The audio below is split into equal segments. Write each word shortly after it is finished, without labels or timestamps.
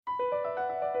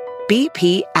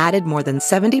BP added more than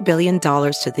 $70 billion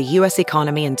to the U.S.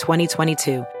 economy in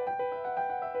 2022.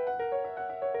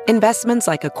 Investments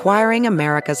like acquiring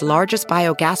America's largest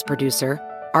biogas producer,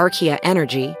 Archaea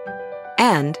Energy,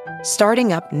 and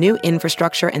starting up new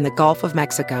infrastructure in the Gulf of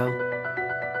Mexico.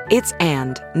 It's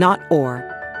and, not or.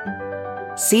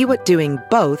 See what doing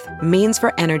both means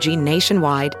for energy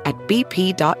nationwide at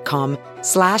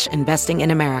bp.com/investing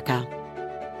in America.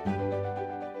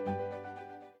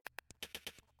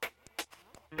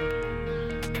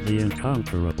 The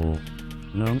Incomparable.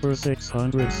 Number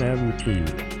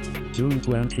 617. June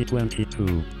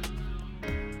 2022.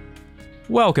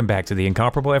 Welcome back to The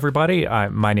Incomparable, everybody.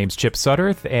 My name's Chip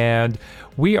Sutterth, and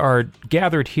we are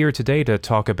gathered here today to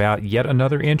talk about yet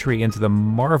another entry into the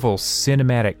Marvel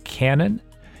Cinematic Canon.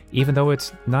 Even though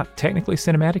it's not technically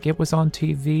cinematic, it was on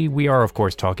TV. We are, of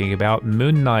course, talking about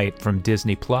Moon Knight from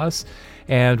Disney+.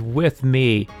 And with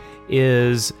me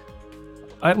is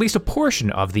at least a portion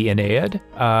of the Aeneid.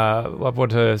 I want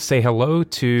to say hello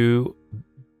to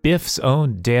Biff's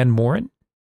own Dan Morin.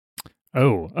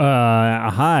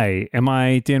 Hi. Am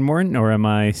I Dan Morin, or am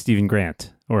I Stephen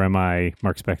Grant, or am I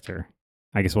Mark Spector?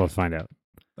 I guess we'll have to find out.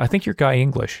 I think you're Guy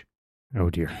English. Oh,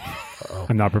 dear.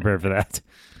 I'm not prepared for that.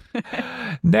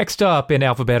 Next up in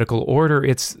alphabetical order,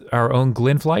 it's our own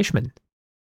Glenn Fleischman.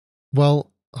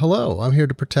 Well, hello. I'm here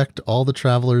to protect all the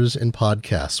travelers in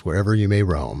podcasts wherever you may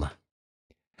roam.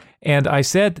 And I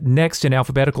said next in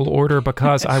alphabetical order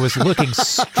because I was looking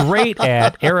straight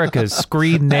at Erica's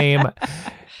screen name.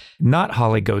 Not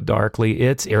Holly Go Darkly,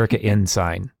 it's Erica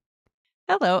Ensign.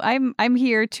 Hello, I'm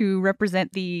here to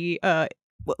represent the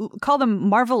call them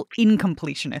Marvel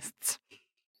incompletionists.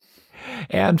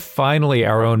 And finally,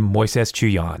 our own Moises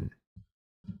Chuyan.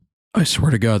 I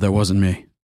swear to God, that wasn't me.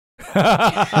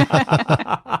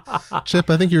 Chip,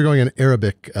 I think you're going in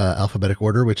Arabic alphabetic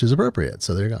order, which is appropriate.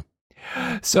 So there you go.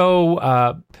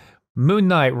 So, Moon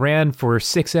Knight ran for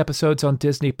 6 episodes on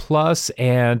Disney+,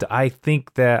 and I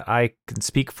think that I can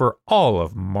speak for all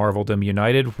of Marveldom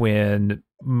United when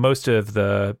most of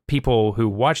the people who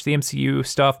watch the MCU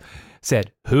stuff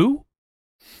said, who?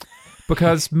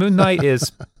 Because Moon Knight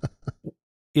is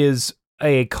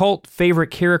a cult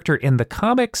favorite character in the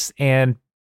comics and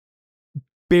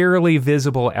barely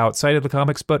visible outside of the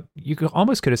comics, but you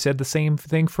almost could have said the same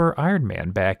thing for Iron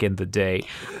Man back in the day.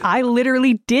 I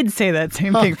literally did say that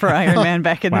same thing for Iron Man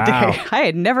back in the day. I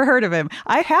had never heard of him.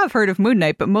 I have heard of Moon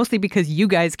Knight, but mostly because you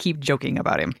guys keep joking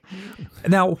about him.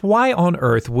 Now, why on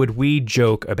earth would we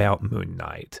joke about Moon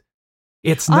Knight?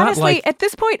 It's not honestly, like... at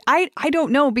this point, I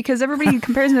don't know, because everybody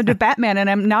compares him to Batman,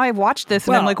 and now I've watched this,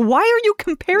 and I'm like, why are you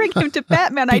comparing him to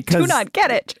Batman? I do not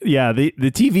get it. Yeah, the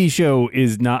TV show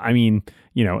is not, I mean,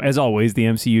 you know, as always, the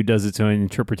MCU does its own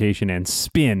interpretation and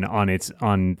spin on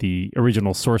the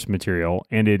original source material,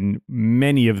 and in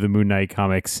many of the Moon Knight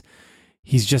comics,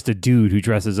 he's just a dude who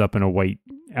dresses up in a white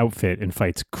outfit and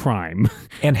fights crime.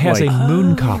 And has a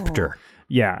mooncopter.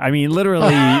 Yeah, I mean,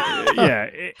 literally, yeah,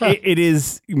 it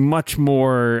is much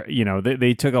more, you know,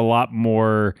 they took a lot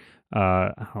more,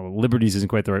 liberties isn't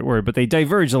quite the right word, but they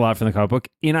diverged a lot from the comic book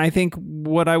in, I think,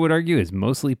 what I would argue is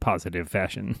mostly positive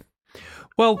fashion.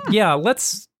 Well, yeah,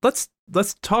 let's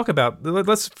talk about,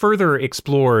 let's further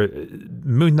explore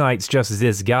Moon Knight's just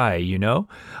this guy, you know?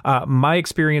 My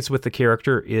experience with the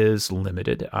character is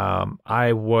limited.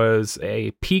 I was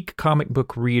a peak comic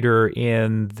book reader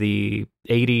in the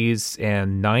 80s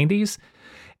and 90s,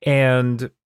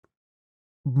 and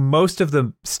most of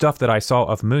the stuff that I saw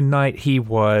of Moon Knight, he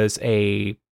was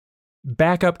a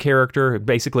backup character,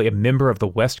 basically a member of the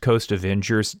West Coast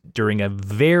Avengers during a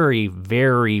very,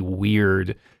 very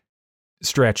weird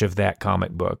stretch of that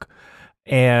comic book.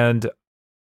 And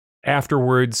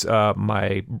afterwards,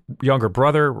 my younger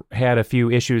brother had a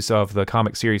few issues of the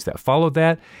comic series that followed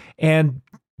that, and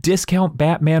Discount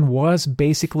Batman was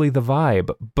basically the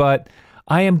vibe. But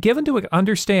I am given to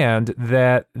understand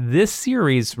that this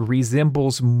series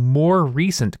resembles more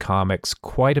recent comics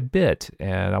quite a bit,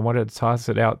 and I wanted to toss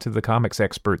it out to the comics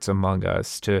experts among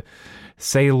us to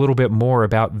say a little bit more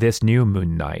about this new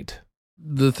Moon Knight.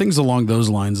 The things along those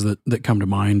lines that come to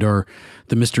mind are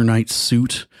the Mr. Knight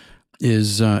suit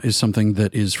is something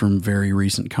that is from very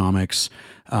recent comics.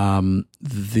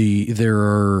 There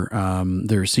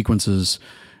are sequences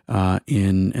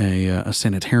in a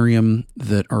sanitarium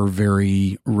that are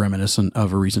very reminiscent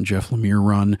of a recent Jeff Lemire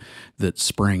run that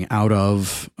sprang out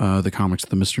of the comics.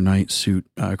 The Mr. Knight suit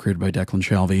created by Declan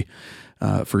Shalvey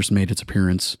first made its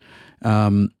appearance.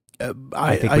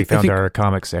 I think we found our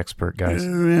comics expert, guys.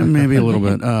 Maybe a little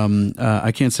bit.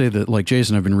 I can't say that, like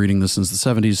Jason, I've been reading this since the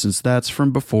 70s, since that's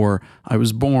from before I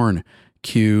was born.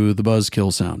 Cue the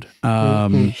buzzkill sound.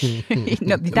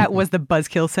 No, that was the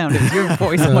buzzkill sound of your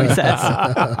voice, Moises.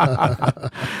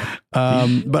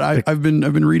 But I've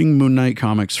been reading Moon Knight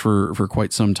comics for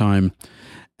quite some time,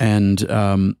 and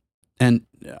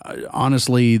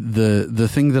honestly, the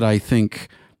thing that I think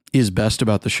is best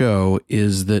about the show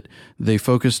is that they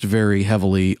focused very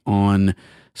heavily on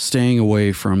staying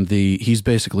away from the he's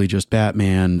basically just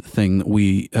Batman thing that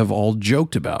we have all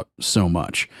joked about so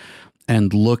much,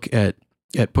 and look at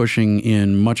pushing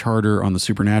in much harder on the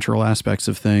supernatural aspects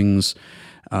of things,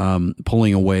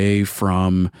 pulling away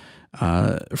from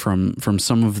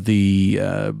some of the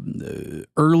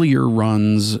earlier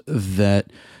runs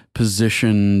that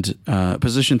position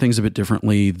things a bit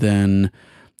differently than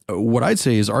what I'd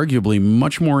say is arguably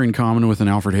much more in common with an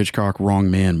Alfred Hitchcock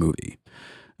Wrong Man movie,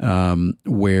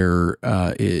 where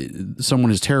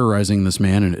someone is terrorizing this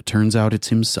man and it turns out it's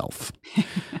himself.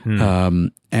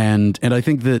 And I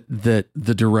think that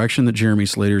the direction that Jeremy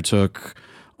Slater took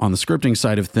on the scripting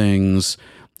side of things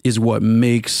is what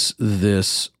makes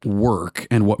this work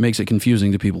and what makes it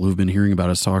confusing to people who've been hearing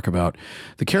about us talk about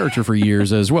the character for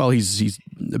years as well. He's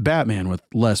Batman with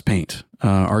less paint,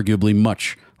 arguably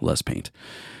much less paint,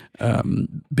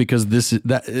 because this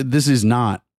is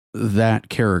not that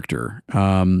character.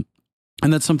 And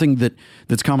that's something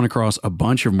that's common across a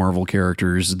bunch of Marvel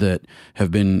characters that have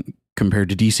been compared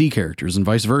to DC characters and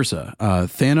vice versa.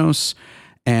 Thanos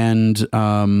and the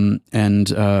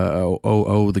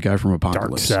guy from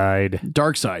Apocalypse.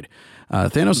 Darkseid.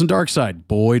 Thanos and Darkseid.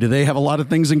 Boy, do they have a lot of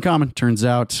things in common. Turns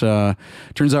out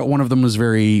one of them was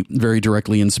very, very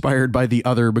directly inspired by the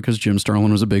other because Jim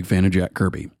Starlin was a big fan of Jack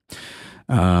Kirby.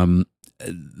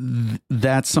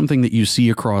 That's something that you see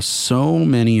across so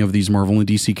many of these Marvel and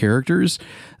DC characters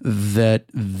that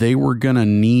they were going to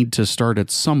need to start at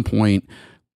some point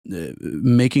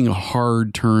making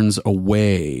hard turns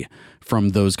away from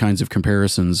those kinds of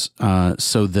comparisons,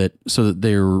 so that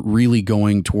they're really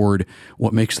going toward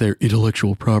what makes their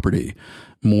intellectual property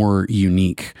more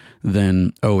unique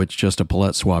than, it's just a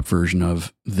palette swap version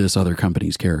of this other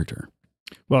company's character.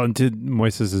 Well, and to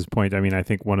Moises' point, I mean, I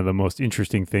think one of the most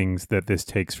interesting things that this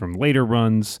takes from later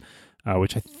runs,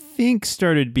 which I think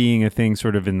started being a thing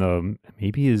sort of in the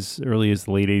maybe as early as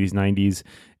the late 80s, 90s,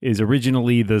 is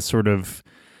originally the sort of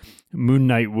Moon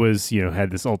Knight was,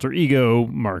 had this alter ego,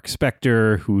 Mark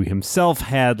Spector, who himself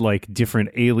had like different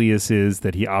aliases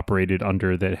that he operated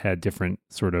under that had different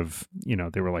sort of,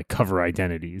 they were like cover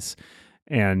identities.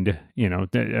 And,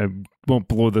 I won't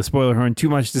blow the spoiler horn too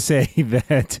much to say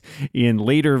that in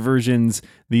later versions,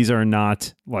 these are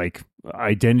not like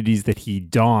identities that he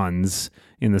dons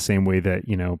in the same way that,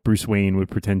 Bruce Wayne would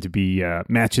pretend to be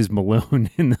Matches Malone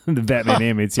in the Batman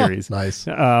animated series. Nice.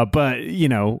 But,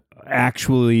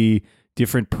 actually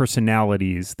different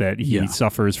personalities that he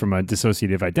suffers from a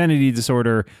dissociative identity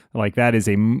disorder. Like that is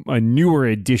a newer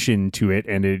addition to it,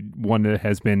 and one that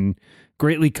has been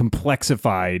greatly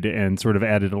complexified and sort of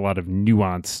added a lot of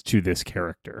nuance to this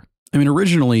character. I mean,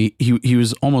 originally he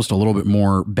was almost a little bit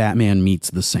more Batman meets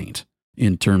the Saint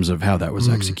in terms of how that was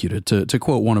executed, to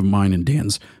quote one of mine and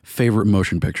Dan's favorite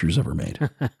motion pictures ever made.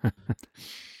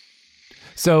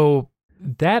 So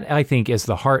that, I think, is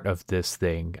the heart of this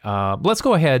thing. Let's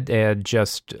go ahead and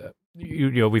just,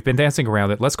 we've been dancing around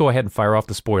it. Let's go ahead and fire off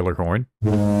the spoiler horn.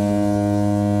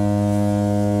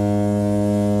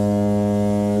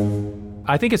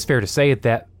 I think it's fair to say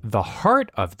that the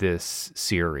heart of this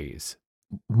series,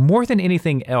 more than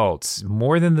anything else,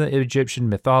 more than the Egyptian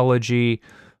mythology,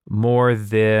 more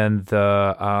than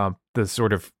the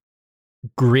sort of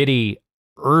gritty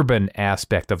urban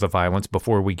aspect of the violence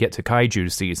before we get to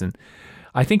kaiju season,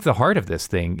 I think the heart of this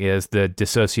thing is the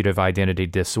dissociative identity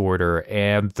disorder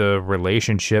and the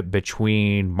relationship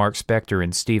between Mark Spector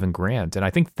and Stephen Grant. And I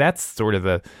think that's sort of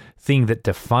the thing that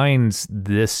defines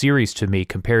this series to me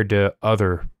compared to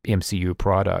other MCU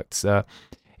products.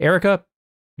 Erica,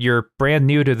 you're brand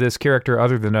new to this character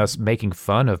other than us making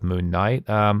fun of Moon Knight.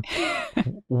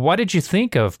 What did you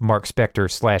think of Mark Spector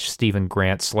 / Stephen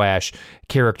Grant /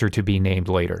 character to be named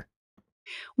later?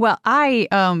 Well,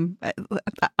 I'll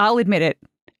admit it.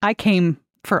 I came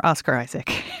for Oscar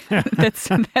Isaac.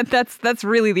 That's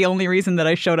really the only reason that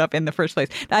I showed up in the first place.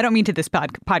 I don't mean to this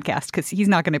podcast because he's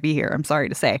not going to be here. I'm sorry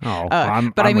to say. I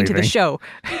mean leaving. To the show,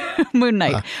 Moon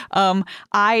Knight.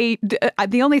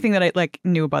 The only thing that I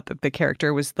knew about the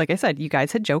character was, like I said, you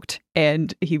guys had joked,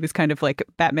 and he was kind of like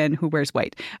Batman who wears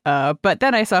white. But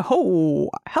then I saw,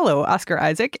 hello, Oscar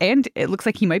Isaac, and it looks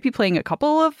like he might be playing a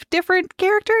couple of different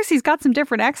characters. He's got some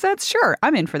different accents. Sure,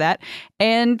 I'm in for that.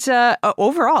 And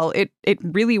overall, it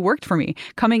really worked for me.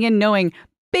 Coming in knowing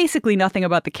basically nothing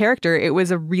about the character. It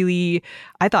was a really,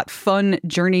 I thought, fun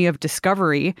journey of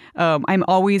discovery. I'm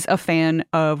always a fan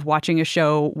of watching a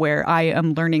show where I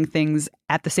am learning things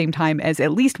at the same time as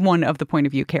at least one of the point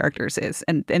of view characters is.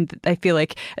 And I feel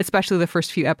like especially the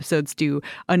first few episodes do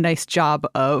a nice job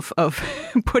of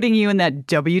putting you in that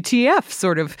WTF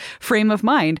sort of frame of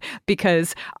mind,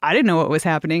 because I didn't know what was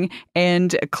happening.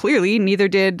 And clearly neither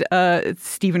did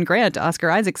Stephen Grant, Oscar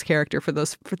Isaac's character, for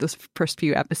those first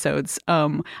few episodes.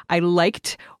 I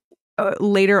liked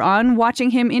later on watching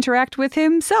him interact with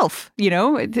himself.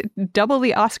 Double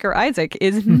the Oscar Isaac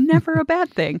is never a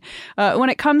bad thing. When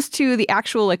it comes to the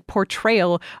actual like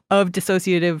portrayal of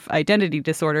dissociative identity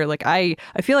disorder, like I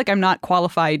feel like I'm not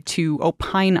qualified to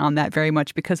opine on that very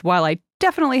much, because while I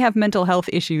definitely have mental health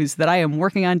issues that I am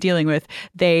working on dealing with,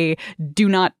 they do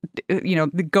not,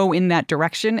 go in that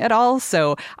direction at all.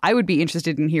 So I would be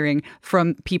interested in hearing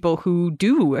from people who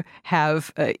do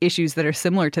have issues that are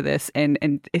similar to this, and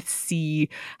see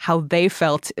how they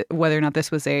felt, whether or not this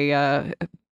was a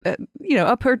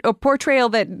portrayal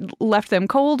that left them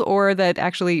cold or that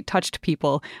actually touched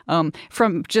people.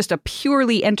 From just a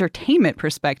purely entertainment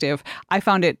perspective, I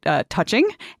found it touching,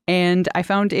 and I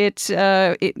found it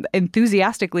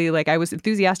enthusiastically, like I was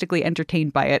enthusiastically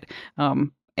entertained by it.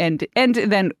 And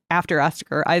then after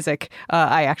Oscar Isaac,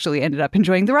 I actually ended up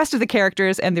enjoying the rest of the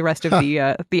characters and the rest of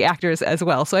the actors as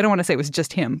well. So I don't want to say it was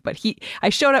just him, but I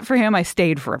showed up for him. I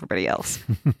stayed for everybody else.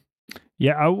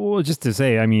 Yeah, well, just to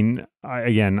say, I mean, I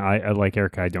like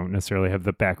Erica, I don't necessarily have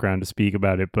the background to speak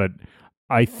about it, but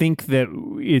I think that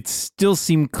it still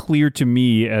seemed clear to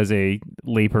me as a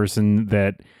layperson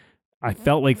that I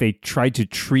felt like they tried to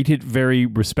treat it very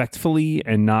respectfully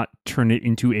and not turn it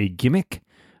into a gimmick.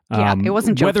 Yeah, it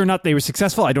wasn't just... Whether or not they were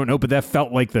successful, I don't know, but that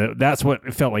felt like that's what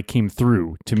it felt like came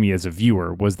through to me as a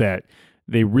viewer, was that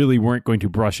they really weren't going to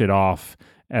brush it off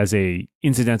as a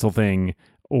incidental thing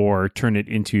or turn it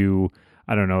into,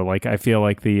 I don't know, like I feel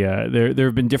like there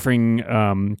have been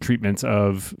differing treatments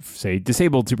of, say,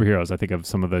 disabled superheroes. I think of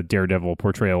some of the Daredevil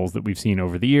portrayals that we've seen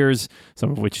over the years,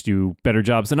 some of which do better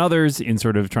jobs than others in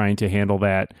sort of trying to handle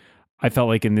that. I felt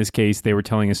like in this case, they were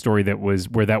telling a story that was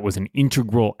an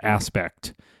integral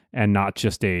aspect and not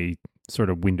just a sort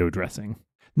of window dressing.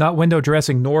 Not window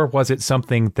dressing, nor was it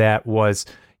something that was,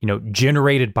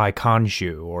 generated by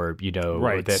Khonshu, or,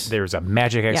 right, or that there's a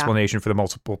magic explanation for the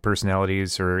multiple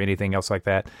personalities or anything else like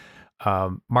that.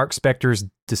 Mark Spector's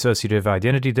dissociative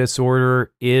identity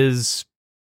disorder is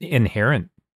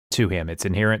inherent to him. It's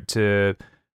inherent to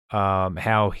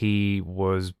how he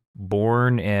was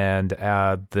born and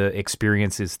the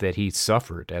experiences that he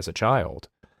suffered as a child.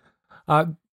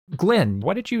 Glenn,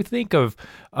 what did you think of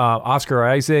Oscar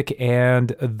Isaac and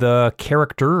the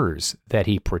characters that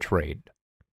he portrayed?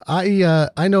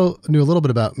 I knew a little bit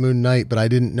about Moon Knight, but I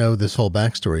didn't know this whole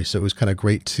backstory, so it was kind of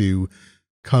great to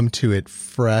come to it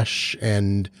fresh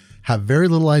and have very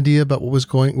little idea about what was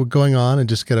going on, and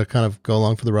just get to kind of go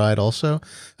along for the ride. Also,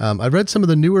 I read some of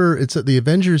the newer. It's the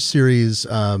Avengers series,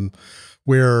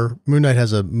 where Moon Knight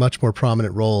has a much more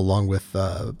prominent role, along with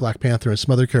Black Panther and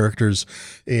some other characters,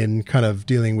 in kind of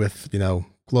dealing with,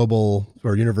 global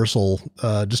or universal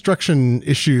destruction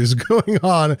issues going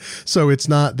on. So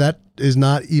that is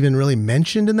not even really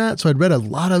mentioned in that. So I'd read a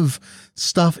lot of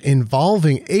stuff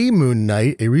involving a Moon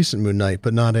Knight, a recent Moon Knight,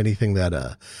 but not anything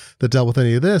that dealt with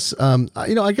any of this.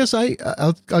 I guess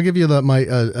I'll give you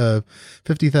my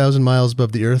 50,000 miles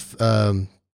above the earth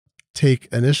take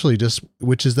initially,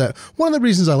 which is that one of the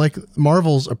reasons I like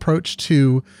Marvel's approach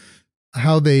to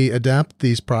how they adapt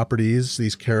these properties,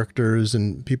 these characters,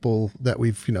 and people that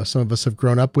we've, some of us have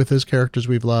grown up with as characters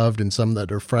we've loved, and some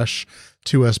that are fresh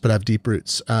to us but have deep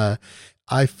roots.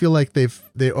 I feel like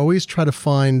they always try to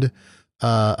find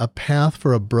a path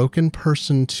for a broken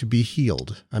person to be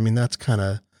healed. I mean, that's kind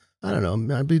of, I don't know,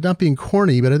 not being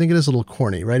corny, but I think it is a little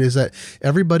corny, right? Is that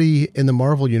everybody in the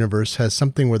Marvel universe has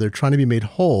something where they're trying to be made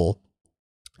whole.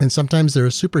 And sometimes they're a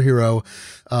superhero,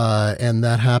 and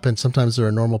that happens. Sometimes they're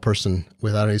a normal person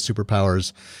without any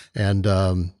superpowers, and,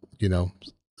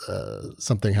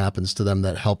 something happens to them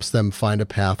that helps them find a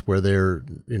path where they're,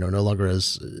 no longer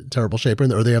as terrible shape,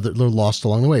 or they're lost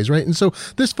along the ways, right? And so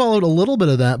this followed a little bit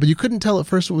of that, but you couldn't tell at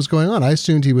first what was going on. I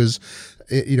assumed he was,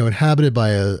 inhabited by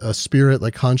a spirit,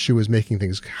 like Khonshu was making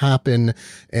things happen,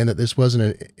 and that this wasn't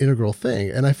an integral thing.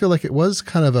 And I feel like it was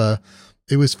kind of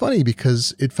it was funny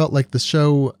because it felt like the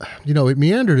show, it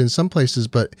meandered in some places,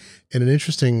 but in an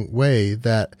interesting way,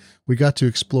 that we got to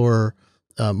explore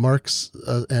Mark's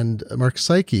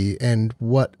psyche and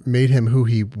what made him who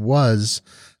he was,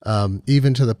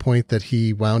 even to the point that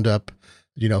he wound up,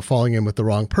 falling in with the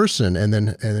wrong person and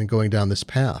then going down this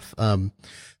path.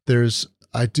 There's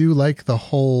I do like the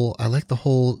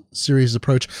whole series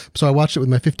approach. So I watched it with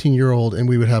my 15-year-old, and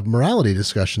we would have morality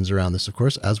discussions around this, of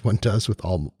course, as one does with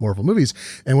all Marvel movies.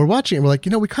 And we're watching it, and we're like,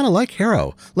 we kind of like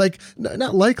Harrow. Like,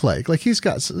 not like he's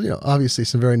got, obviously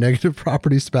some very negative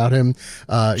properties about him.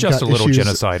 Just a little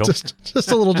genocidal.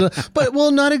 Just a little, but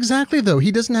well, not exactly though.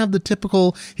 He doesn't have the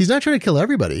typical, he's not trying to kill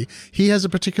everybody. He has a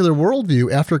particular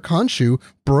worldview after Khonshu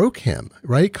broke him,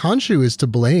 right? Khonshu is to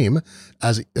blame,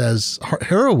 as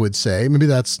Harrow would say. Maybe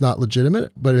that's not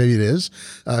legitimate, but maybe it is,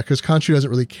 because Khonshu doesn't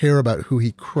really care about who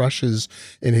he crushes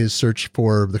in his search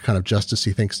for the kind of justice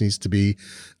he thinks needs to be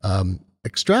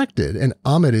extracted. And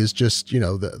Ammit is just,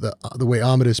 the way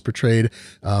Ammit is portrayed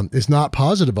is not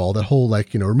positive at all. That whole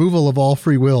removal of all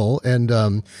free will. And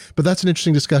but that's an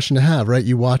interesting discussion to have, right?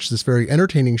 You watch this very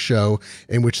entertaining show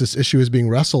in which this issue is being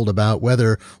wrestled about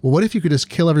whether, well, what if you could just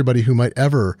kill everybody who might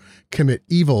ever commit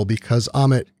evil, because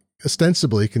Ammit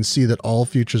ostensibly can see that all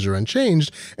futures are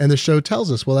unchanged. And the show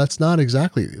tells us, well, that's not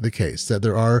exactly the case, that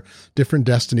there are different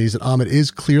destinies, that Ammit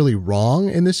is clearly wrong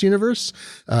in this universe,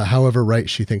 however right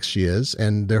she thinks she is,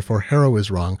 and therefore Harrow is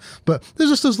wrong. But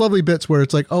there's just those lovely bits where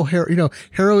it's like, oh,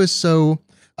 Harrow is so...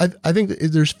 I think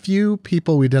that there's few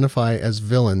people we identify as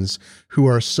villains who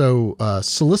are so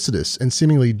solicitous and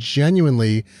seemingly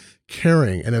genuinely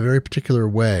caring in a very particular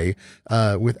way,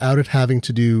 without it having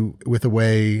to do with a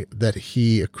way that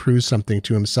he accrues something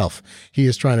to himself. He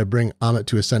is trying to bring Ammit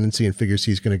to ascendancy and figures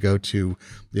he's going to go to,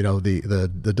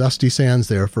 the dusty sands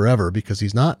there forever because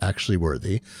he's not actually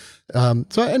worthy. So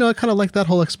I kind of like that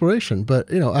whole exploration, but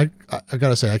I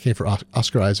gotta say I came for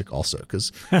Oscar Isaac also,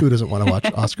 because who doesn't want to watch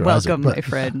Oscar Isaac? Welcome, my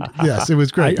friend. Yes, it was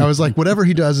great. I was like, whatever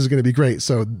he does is going to be great.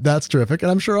 So that's terrific.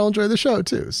 And I'm sure I'll enjoy the show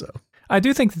too. So. I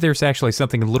do think that there's actually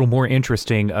something a little more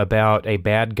interesting about a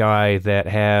bad guy that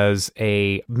has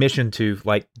a mission to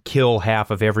kill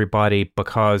half of everybody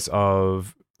because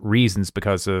of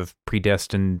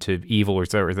predestined to evil or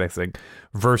something,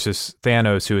 versus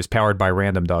Thanos, who is powered by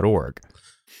random.org.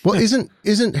 Well,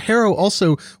 isn't Harrow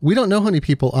also, we don't know how many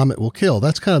people Ammit will kill.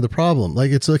 That's kind of the problem.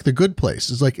 It's like the good place.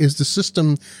 It's like, is the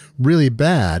system really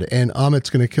bad? And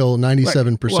Ammit's going to kill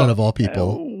 97% of all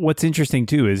people. What's interesting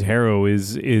too is Harrow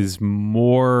is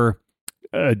more,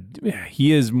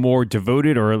 he is more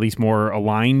devoted, or at least more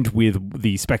aligned with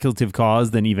the speculative cause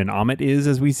than even Ammit is,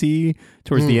 as we see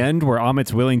towards the end, where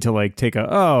Ammit's willing to take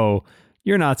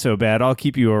you're not so bad, I'll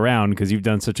keep you around because you've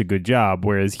done such a good job.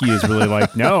 Whereas he is really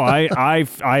no,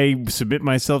 I submit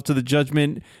myself to the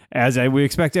judgment as I would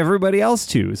expect everybody else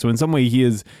to. So in some way,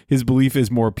 his belief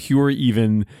is more pure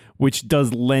even, which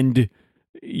does lend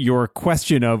your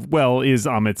question of, well, is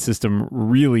Ammit's system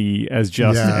really as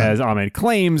just as Ammit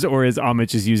claims, or is Ammit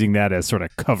just using that as sort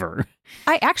of cover?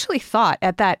 I actually thought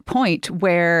at that point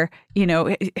where,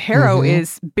 Harrow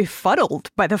is befuddled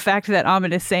by the fact that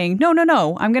Ammit is saying,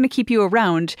 no, I'm going to keep you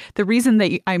around. The reason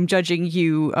that I'm judging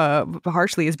you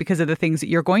harshly is because of the things that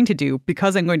you're going to do,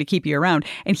 because I'm going to keep you around.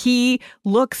 And he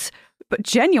looks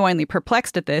genuinely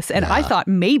perplexed at this. And I thought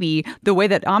maybe the way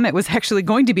that Ammit was actually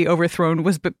going to be overthrown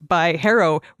was by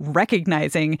Harrow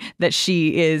recognizing that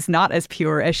she is not as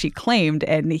pure as she claimed.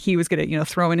 And he was going to,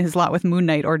 throw in his lot with Moon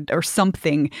Knight or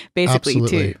something,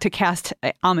 basically, to cast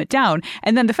Ammit down.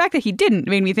 And then the fact that he didn't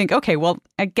made me think, okay, well,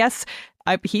 I guess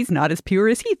he's not as pure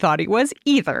as he thought he was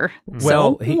either.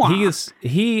 Well,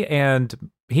 he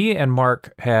and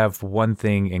Mark have one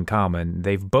thing in common.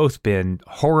 They've both been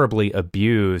horribly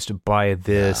abused by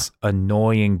this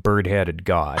annoying bird-headed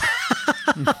god.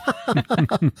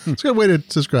 It's a good way to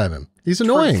describe him. He's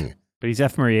annoying. But he's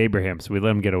F. Murray Abraham, so we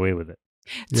let him get away with it.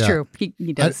 It's true.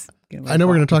 He does. I know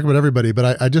we're going to talk about everybody,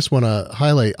 but I just want to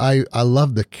highlight, I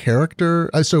love the character.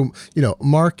 So,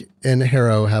 Mark and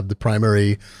Harrow have the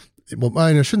primary... Well,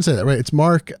 I shouldn't say that, right? It's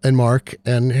Mark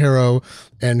and Harrow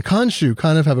and Khonshu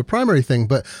kind of have a primary thing,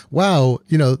 but wow,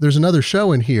 there's another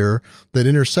show in here that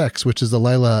intersects, which is the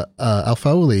Laila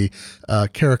Al-Fawli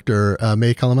character,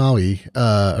 May Kalamawi,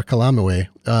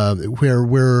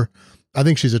 where I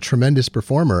think she's a tremendous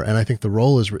performer, and I think the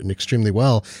role is written extremely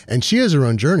well. And she has her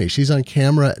own journey. She's on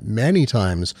camera many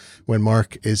times when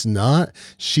Mark is not.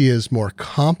 She is more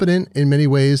competent in many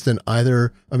ways than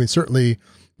either. I mean, certainly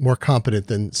more competent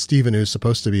than Stephen, who's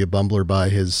supposed to be a bumbler by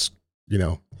his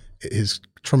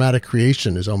traumatic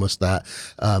creation is almost that.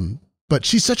 But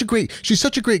she's such a great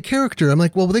character. I'm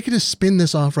like, well, they could just spin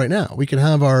this off right now. We can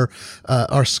have our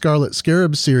Scarlet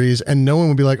Scarab series, and no one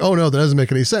would be like, oh no, that doesn't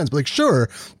make any sense. But sure,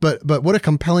 but what a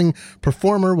compelling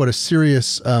performer! What a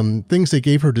serious things they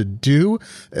gave her to do.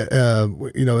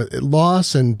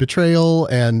 Loss and betrayal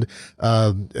and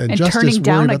justice. Turning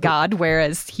down a god,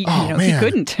 whereas he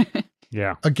couldn't.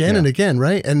 Yeah. again and again,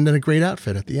 right? And then a great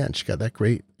outfit at the end. She got that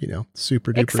great,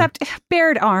 super duper. Except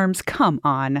bared arms. Come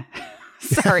on.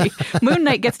 Sorry. Moon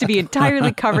Knight gets to be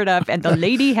entirely covered up and the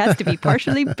lady has to be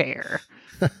partially bare.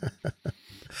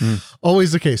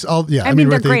 Always the case. I mean,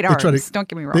 they're right, great arms. Don't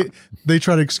get me wrong. They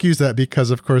try to excuse that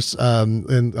because, of course,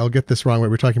 and I'll get this wrong. We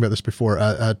were talking about this before.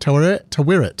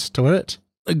 Tawirit.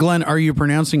 Glenn, are you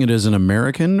pronouncing it as an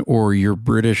American or your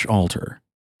British alter?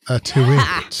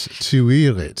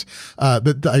 Tawirit.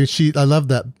 But I love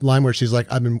that line where she's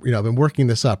like, I've been working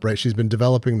this up, right? She's been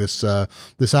developing this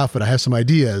outfit. I have some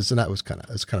ideas, and that was kind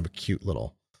of a cute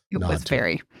little. It was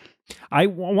very. I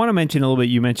want to mention a little bit.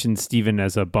 You mentioned Steven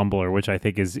as a bumbler, which I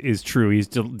think is true. He's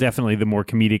definitely the more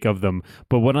comedic of them.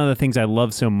 But one of the things I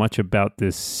love so much about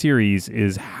this series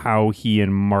is how he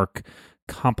and Mark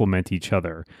complement each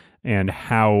other, and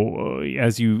how,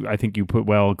 I think you put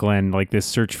well, Glenn, like this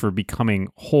search for becoming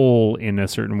whole in a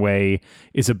certain way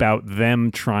is about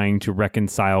them trying to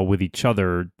reconcile with each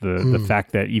other the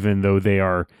fact that even though they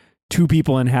are two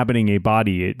people inhabiting a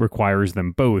body, it requires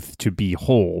them both to be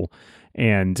whole.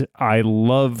 And I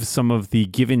love some of the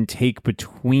give and take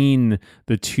between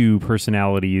the two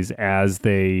personalities as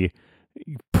they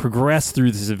progress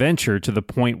through this adventure to the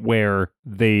point where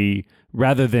they,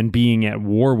 rather than being at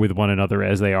war with one another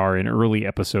as they are in early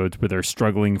episodes where they're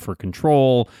struggling for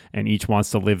control and each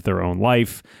wants to live their own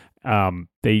life,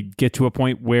 they get to a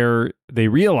point where they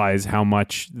realize how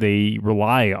much they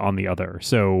rely on the other.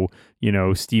 So,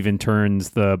 Steven turns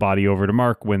the body over to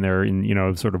Mark when they're in,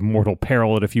 sort of mortal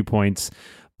peril at a few points,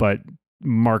 but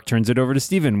Mark turns it over to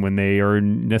Steven when they are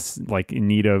in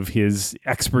need of his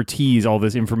expertise, all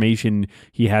this information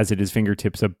he has at his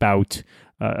fingertips about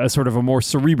a sort of a more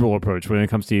cerebral approach when it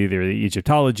comes to either the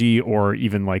Egyptology or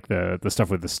even like the stuff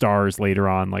with the stars later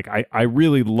on. Like I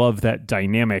really love that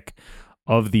dynamic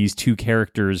of these two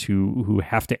characters who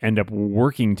have to end up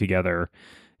working together.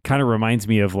 Kind of reminds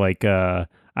me of like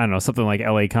I don't know, something like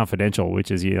LA Confidential, which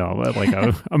is, like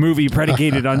a movie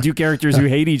predicated on two characters who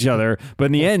hate each other, but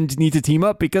in the end need to team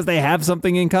up because they have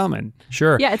something in common.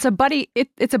 Sure. Yeah, it's a buddy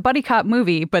cop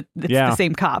movie, but it's the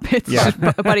same cop. It's just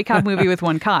a buddy cop movie with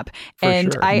one cop. For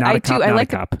and sure. I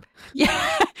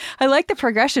like the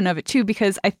progression of it too,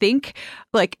 because I think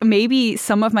like maybe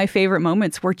some of my favorite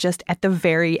moments were just at the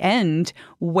very end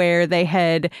where they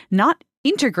had not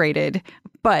integrated,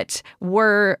 but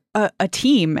were a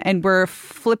team and were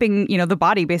flipping, the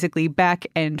body basically back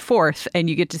and forth, and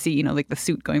you get to see, like the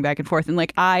suit going back and forth. And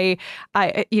like I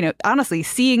honestly,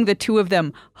 seeing the two of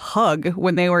them hug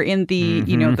when they were in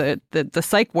the, the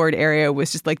psych ward area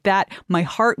was just like that. My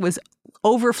heart was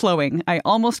overflowing. I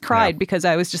almost cried because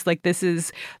I was just like, this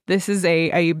is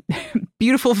a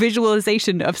beautiful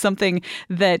visualization of something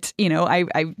that,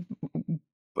 I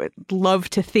love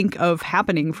to think of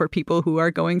happening for people who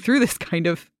are going through this kind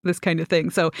of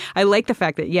thing. So I like the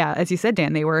fact that, as you said,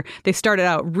 Dan, they started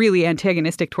out really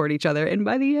antagonistic toward each other, and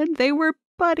by the end they were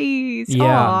buddies.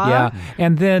 Yeah.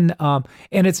 And then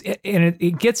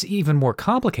it gets even more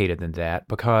complicated than that,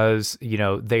 because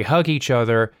they hug each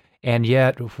other, and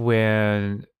yet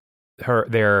when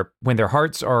their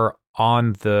hearts are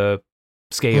on the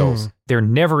scales, they're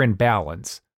never in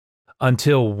balance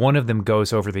until one of them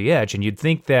goes over the edge. And you'd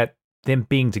think that them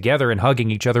being together and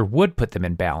hugging each other would put them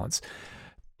in balance.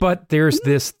 But there's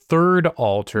this third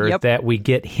alter that we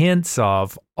get hints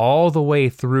of all the way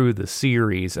through the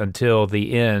series until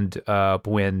the end,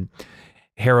 when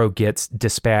Harrow gets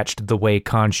dispatched the way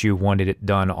Khonshu wanted it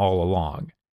done all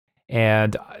along.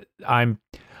 And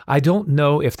I don't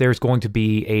know if there's going to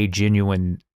be a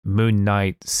genuine Moon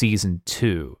Knight season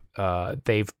 2.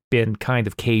 They've been kind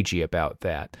of cagey about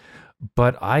that.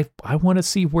 But I want to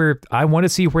see where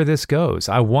this goes.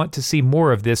 I want to see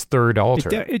more of this third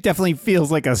alter. It definitely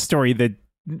feels like a story that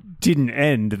didn't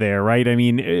end there, right? I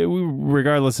mean,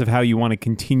 regardless of how you want to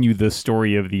continue the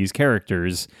story of these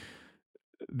characters,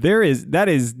 that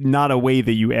is not a way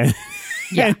that you end.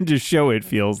 And to show it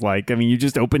feels like. I mean, you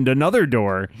just opened another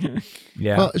door.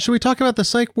 Yeah. Well, should we talk about the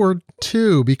psych ward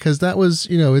too? Because that was,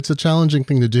 it's a challenging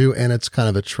thing to do, and it's kind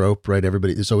of a trope, right?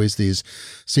 There's always these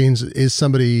scenes. Is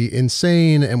somebody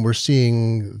insane, and we're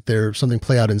seeing something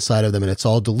play out inside of them, and it's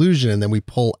all delusion, and then we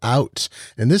pull out.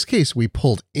 In this case, we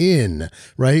pulled in,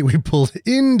 right? We pulled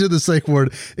into the psych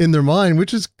ward in their mind,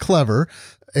 which is clever.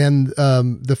 And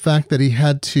the fact that he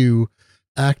had to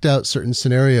act out certain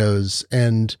scenarios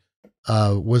and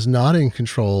was not in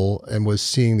control and was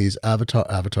seeing these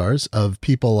avatars of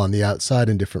people on the outside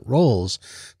in different roles,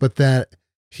 but that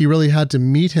he really had to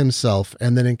meet himself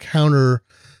and then encounter,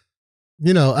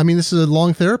 this is a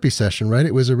long therapy session, right?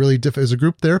 It was a really it was a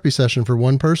group therapy session for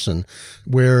one person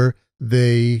where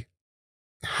they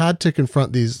had to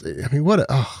confront these.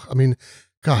 I mean,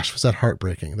 gosh, was that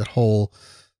heartbreaking, that whole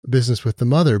business with the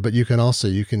mother. But you can, I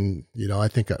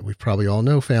think we probably all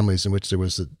know families in which there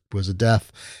was a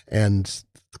death and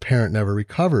the parent never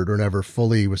recovered or never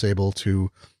fully was able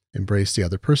to embrace the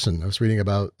other person. I was reading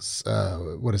about,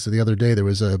 the other day, there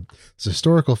was a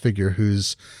historical figure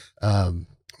whose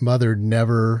mother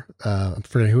never, I'm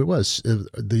forgetting who it was.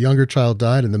 The younger child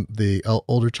died and the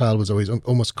older child was always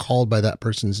almost called by that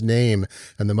person's name,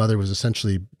 and the mother was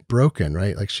essentially broken,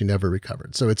 right? Like she never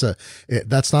recovered. So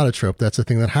that's not a trope. That's a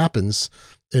thing that happens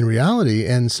in reality.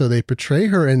 And so they portray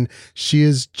her, and she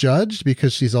is judged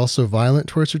because she's also violent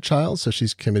towards her child. So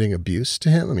she's committing abuse to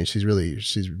him. I mean, she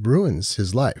ruins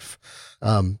his life.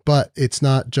 But it's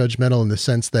not judgmental in the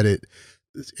sense that it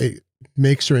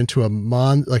makes her into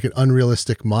like an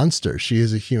unrealistic monster. She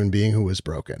is a human being who was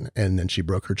broken, and then she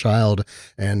broke her child,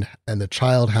 and the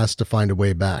child has to find a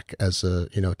way back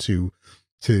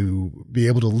to be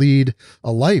able to lead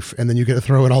a life. And then you get to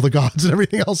throw in all the gods and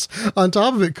everything else on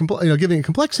top of it, giving it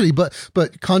complexity. But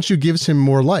Khonshu gives him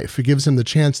more life. It gives him the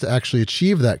chance to actually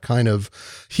achieve that kind of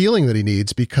healing that he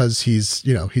needs, because he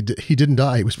didn't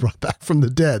die. He was brought back from the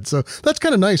dead. So that's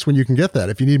kind of nice when you can get that,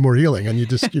 if you need more healing and you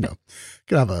just, can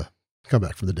come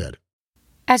back from the dead.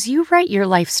 As you write your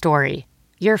life story,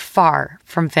 you're far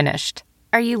from finished.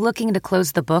 Are you looking to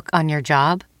close the book on your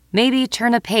job? Maybe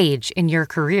turn a page in your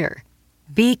career?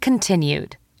 Be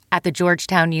continued at the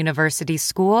Georgetown University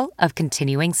School of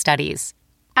Continuing Studies.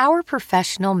 Our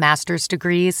professional master's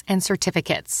degrees and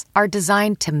certificates are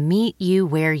designed to meet you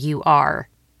where you are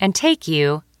and take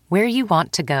you where you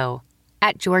want to go.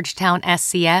 At Georgetown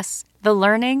SCS, the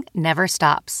learning never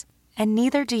stops, and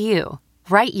neither do you.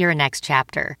 Write your next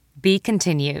chapter. Be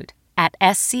continued at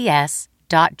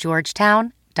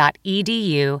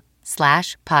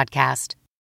scs.georgetown.edu/podcast.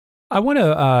 I want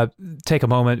to take a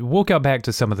moment. We'll go back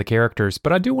to some of the characters,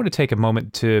 but I do want to take a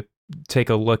moment to take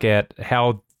a look at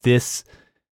how this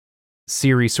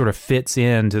series sort of fits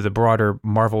into the broader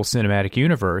Marvel Cinematic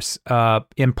Universe,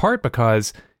 in part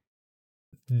because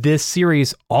this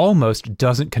series almost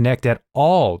doesn't connect at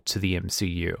all to the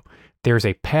MCU. There's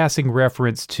a passing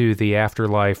reference to the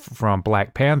afterlife from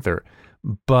Black Panther,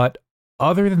 but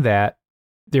other than that,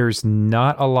 there's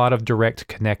not a lot of direct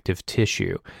connective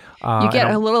tissue. You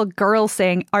get a little girl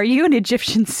saying, "Are you an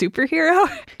Egyptian superhero?"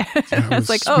 It's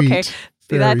like, sweet. okay,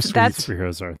 that's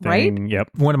superheroes are a thing. Right? Yep.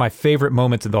 One of my favorite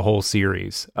moments in the whole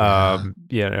series. The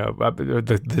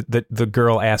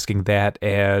girl asking that,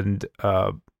 and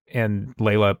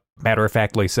Layla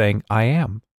matter-of-factly saying, "I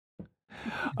am."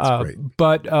 Great.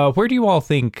 But where do you all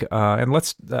think? And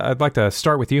I'd like to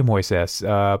start with you,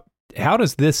 Moises. How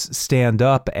does this stand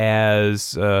up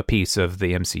as a piece of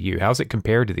the MCU? How's it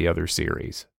compared to the other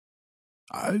series?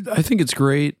 I think it's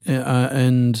great.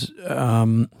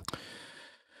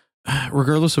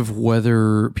 Regardless of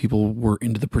whether people were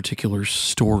into the particular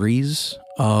stories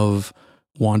of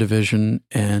WandaVision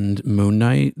and Moon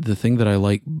Knight, the thing that I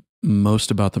like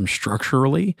most about them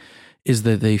structurally is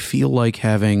that they feel like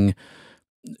having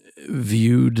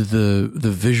viewed the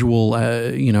visual,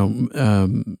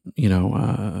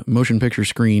 motion picture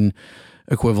screen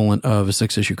equivalent of a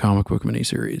 6-issue comic book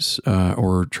miniseries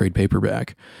or trade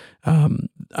paperback.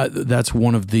 That's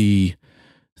one of the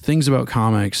things about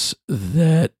comics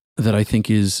that I think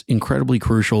is incredibly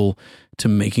crucial to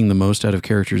making the most out of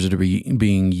characters that are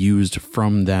being used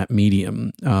from that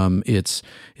medium. It's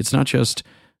not just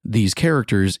these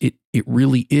characters. It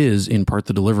really is in part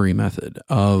the delivery method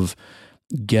of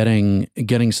getting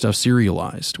stuff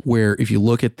serialized, where if you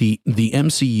look at the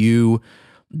MCU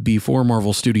before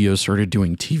Marvel Studios started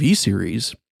doing TV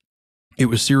series, it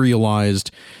was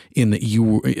serialized in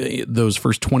that those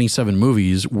first 27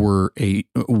 movies were a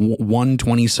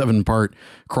 127-part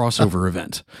crossover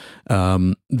event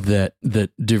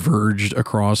that diverged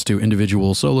across to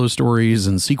individual solo stories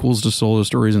and sequels to solo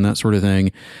stories and that sort of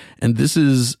thing. And this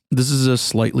is a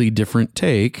slightly different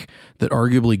take that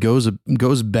arguably goes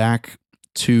back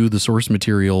to the source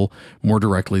material more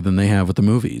directly than they have with the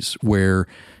movies, where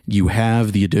you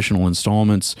have the additional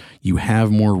installments, you have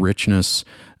more richness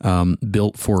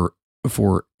built for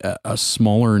a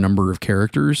smaller number of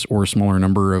characters, or a smaller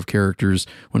number of characters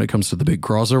when it comes to the big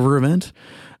crossover event.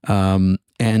 And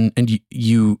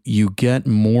you get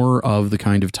more of the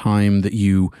kind of time that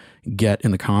you get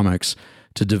in the comics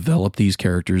to develop these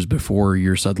characters before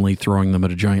you're suddenly throwing them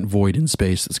at a giant void in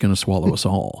space that's going to swallow us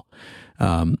all.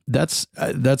 That's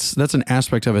an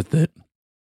aspect of it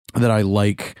that I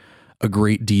like a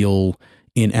great deal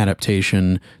in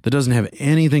adaptation that doesn't have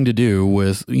anything to do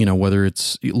with, whether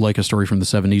it's like a story from the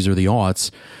 70s or the aughts.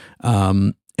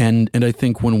 And I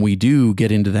think when we do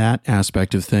get into that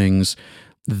aspect of things,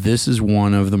 this is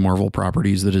one of the Marvel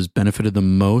properties that has benefited the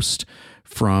most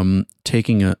from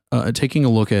taking a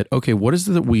look at, okay, what is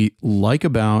it that we like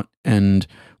about and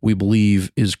we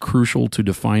believe is crucial to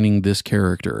defining this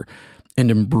character, and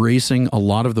embracing a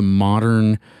lot of the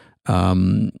modern,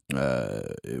 one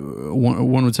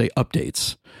would say,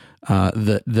 updates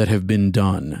that have been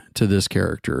done to this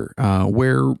character,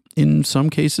 where in some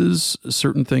cases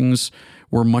certain things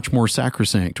were much more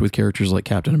sacrosanct with characters like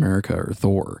Captain America or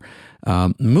Thor.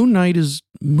 Moon Knight is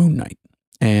Moon Knight,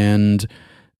 and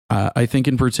I think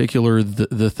in particular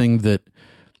the thing that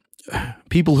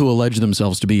people who allege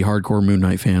themselves to be hardcore Moon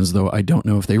Knight fans, though I don't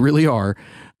know if they really are,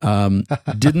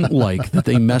 didn't like that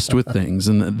they messed with things,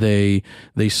 and that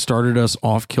they started us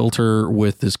off kilter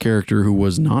with this character who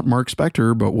was not Mark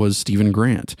Spector but was Stephen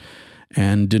Grant.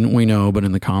 And didn't we know, but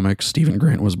in the comics Stephen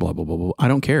Grant was blah blah blah blah. I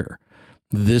don't care.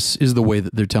 This is the way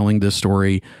that they're telling this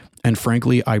story, and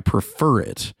frankly I prefer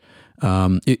it.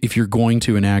 If you're going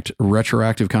to enact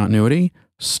retroactive continuity,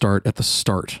 start at the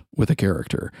start with a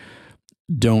character.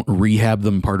 Don't rehab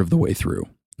them part of the way through.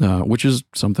 Which is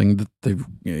something that they've,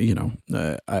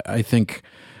 I think,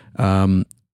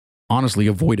 honestly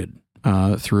avoided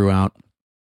throughout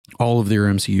all of their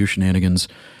MCU shenanigans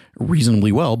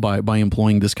reasonably well by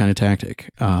employing this kind of tactic.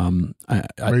 I think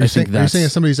that's... Are you saying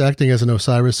if somebody's acting as an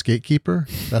Osiris gatekeeper?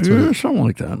 That's what something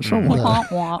like that. Something like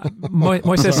that.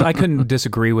 Moises, I couldn't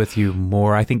disagree with you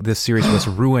more. I think this series was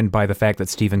ruined by the fact that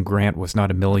Stephen Grant was not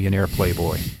a millionaire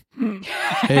playboy.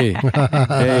 Hey,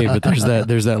 but there's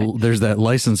that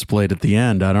license plate at the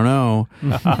end. I don't know.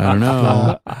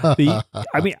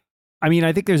 I mean,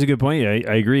 I think there's a good point.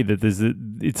 I agree that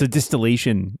it's a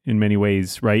distillation in many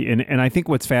ways, right? And I think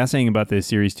what's fascinating about this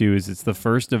series too is it's the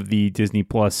first of the Disney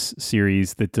Plus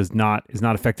series that is not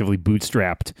effectively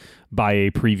bootstrapped by a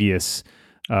previous,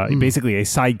 basically a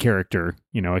side character,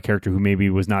 a character who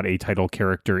maybe was not a title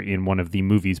character in one of the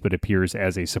movies, but appears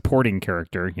as a supporting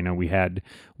character. We had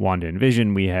Wanda and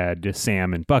Vision, we had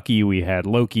Sam and Bucky, we had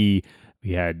Loki.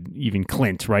 We had even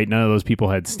Clint, right? None of those people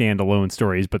had standalone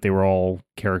stories, but they were all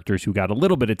characters who got a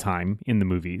little bit of time in the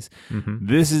movies. Mm-hmm.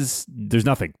 There's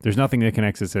nothing that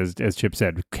connects us, as Chip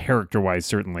said, character-wise,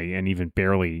 certainly, and even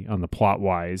barely on the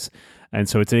plot-wise. And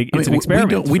so it's an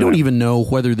experiment. We don't even know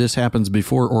whether this happens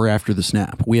before or after the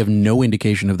snap. We have no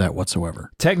indication of that whatsoever.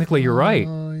 Technically, you're right.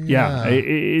 Yeah,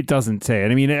 it doesn't say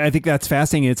it. I mean, I think that's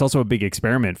fascinating. It's also a big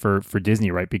experiment for Disney,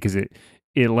 right? Because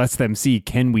it lets them see,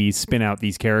 can we spin out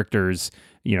these characters,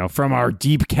 from our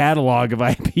deep catalog of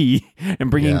IP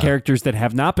and bring in characters that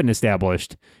have not been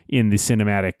established in the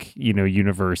cinematic,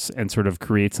 universe, and sort of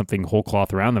create something whole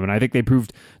cloth around them. And I think they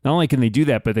proved not only can they do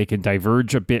that, but they can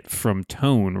diverge a bit from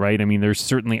tone, right? I mean, there's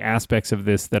certainly aspects of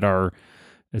this that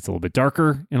it's a little bit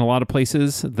darker in a lot of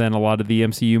places than a lot of the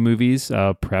MCU movies,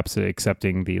 perhaps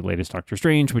excepting the latest Doctor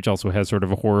Strange, which also has sort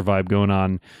of a horror vibe going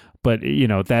on. But,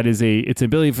 that is it's an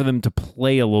ability for them to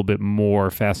play a little bit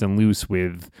more fast and loose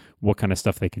with what kind of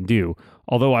stuff they can do.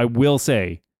 Although I will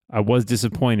say, I was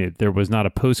disappointed there was not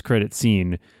a post-credit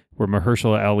scene where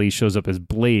Mahershala Ali shows up as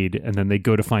Blade, and then they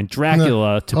go to find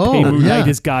Dracula to pay Moon Knight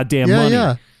his goddamn money.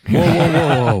 Yeah.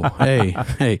 Whoa.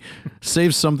 Hey,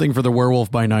 save something for the Werewolf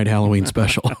by Night Halloween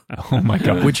special. Oh my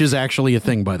God. Which is actually a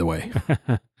thing, by the way.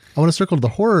 I want to circle to the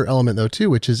horror element, though, too,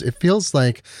 which is, it feels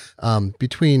like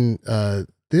between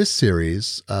this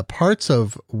series, parts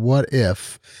of What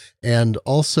If, and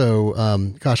also,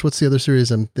 what's the other series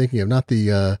I'm thinking of? Not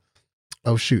the,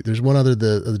 there's one other,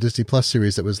 the Disney Plus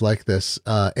series that was like this,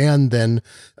 and then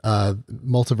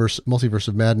Multiverse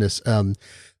of Madness.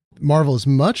 Marvel is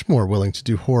much more willing to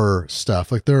do horror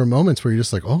stuff. Like, there are moments where you're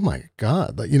just like, oh my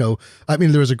God. Like,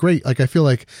 there was a great, I feel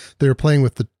like they were playing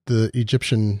with the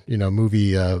Egyptian,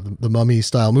 movie, the mummy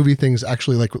style movie things.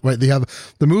 Actually, like, right, they have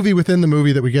the movie within the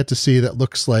movie that we get to see that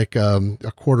looks like a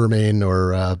Quartermain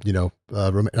or,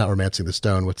 not Romancing the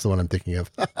Stone. What's the one I'm thinking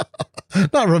of?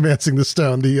 Not Romancing the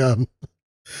Stone. The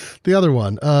other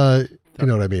one, you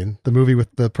know what I mean? The movie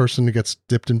with the person who gets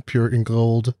dipped in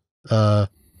gold.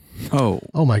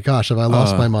 Oh my gosh, have I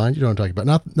lost my mind? You know what I'm talking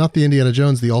about. Not the Indiana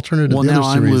Jones, the alternative. Well, now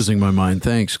I'm losing my mind.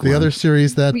 Thanks, Glenn. The other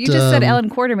series that... You just said Alan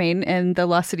Quartermain and The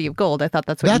Lost City of Gold. I thought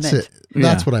that's what you meant. That's it.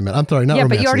 That's what I meant. I'm sorry, not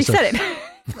Romancing. Yeah, but you already said it.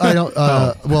 I don't...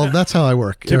 Well, that's how I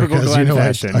work. Typical Glenn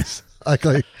fashion.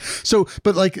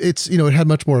 But like, it's, it had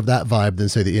much more of that vibe than,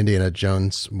 say, the Indiana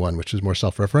Jones one, which is more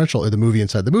self-referential, or the movie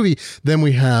inside the movie. Then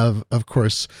we have, of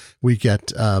course, we get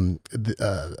Layla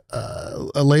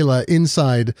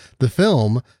inside the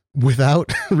film,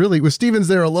 without really, with Steven's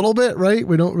there a little bit, right?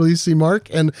 We don't really see Mark,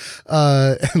 and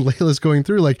Layla's going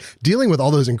through like dealing with all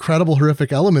those incredible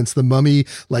horrific elements, the mummy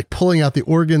like pulling out the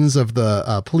organs of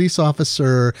the police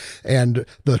officer, and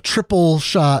the triple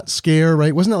shot scare,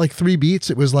 right? Wasn't that like 3 beats?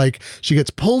 It was like she gets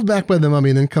pulled back by the mummy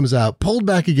and then comes out, pulled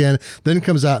back again, then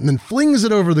comes out, and then flings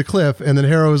it over the cliff, and then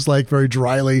Harrow's like very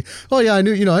dryly, oh yeah, I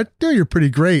knew you're pretty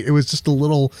great. It was just a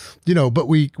little, but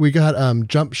we got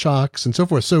jump shocks and so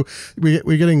forth. So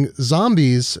we're getting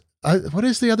zombies. What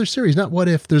is the other series? Not What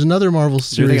If. There's another Marvel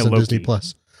series on Disney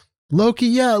Plus. Loki.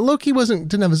 Yeah, Loki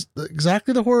didn't have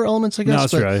exactly the horror elements, I guess. No,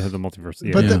 that's true. I had the multiverse.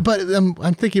 Yeah. But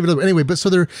I'm thinking of it anyway. But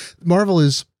so Marvel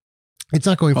is. It's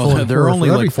not going full. There are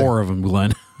only like 4 of them,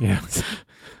 Glenn. Yeah.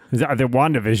 The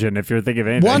WandaVision, if you're thinking of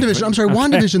anything. WandaVision. I'm sorry, okay.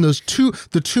 WandaVision.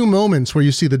 The two moments where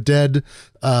you see the dead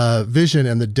Vision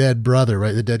and the dead brother,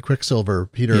 right? The dead Quicksilver,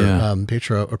 Pedro. Thank you,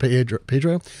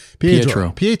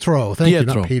 not Pedro.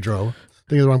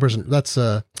 Thinking of the wrong person. That's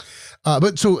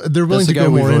but so they're willing to go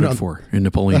more in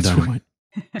Napoleon Dynamite.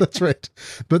 That's right.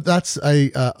 But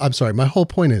I'm sorry. My whole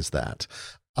point is that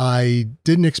I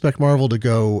didn't expect Marvel to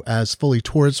go as fully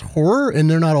towards horror, and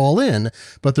they're not all in,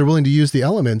 but they're willing to use the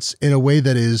elements in a way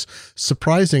that is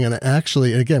surprising. And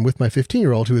actually, and again, with my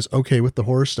 15-year-old who is okay with the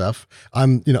horror stuff,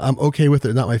 I'm okay with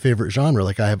it. Not my favorite genre.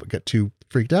 Like I get too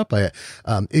freaked out by it.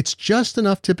 It's just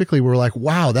enough typically where we're like,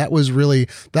 wow, that was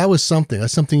something.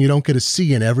 That's something you don't get to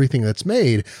see in everything that's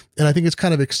made. And I think it's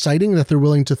kind of exciting that they're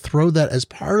willing to throw that as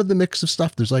part of the mix of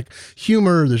stuff. There's like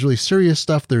humor, there's really serious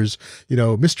stuff. There's,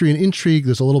 mystery and intrigue.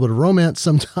 There's a little bit of romance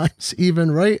sometimes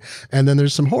even, right? And then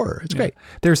there's some horror. It's great.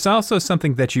 There's also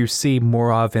something that you see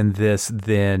more of in this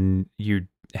than you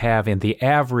have in the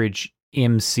average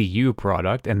MCU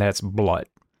product, and that's blood.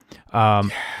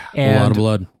 And a lot of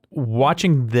blood.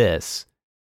 Watching this,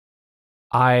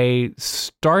 I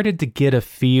started to get a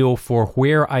feel for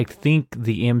where I think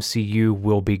the MCU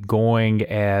will be going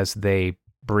as they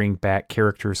bring back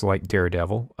characters like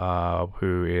Daredevil,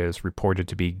 who is reported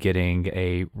to be getting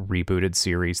a rebooted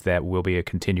series that will be a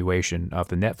continuation of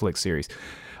the Netflix series.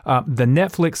 The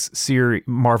Netflix series,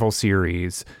 Marvel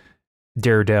series,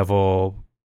 Daredevil,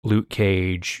 Luke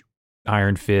Cage,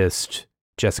 Iron Fist,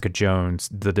 Jessica Jones,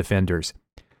 The Defenders,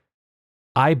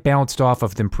 I bounced off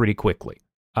of them pretty quickly.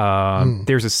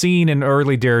 There's a scene in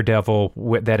early Daredevil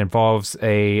that involves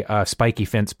a spiky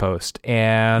fence post,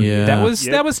 and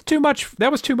that was too much.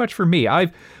 That was too much for me.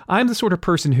 I'm the sort of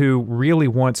person who really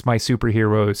wants my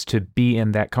superheroes to be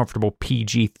in that comfortable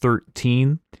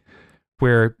PG-13,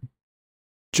 where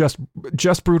just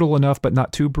brutal enough, but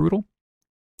not too brutal.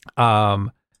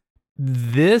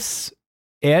 This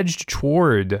edged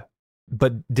toward,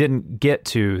 but didn't get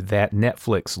to that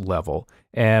Netflix level.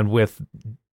 And with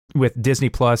Disney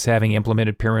Plus having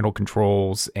implemented parental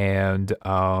controls and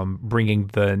bringing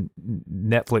the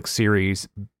Netflix series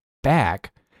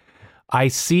back, I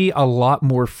see a lot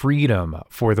more freedom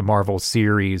for the Marvel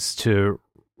series to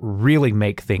really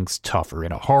make things tougher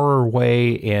in a horror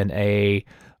way, in a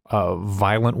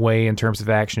violent way in terms of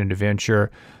action and adventure.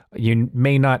 You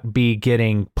may not be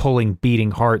getting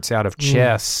beating hearts out of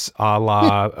chests a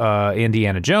la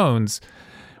Indiana Jones,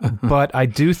 but I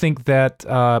do think that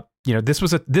this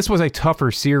was a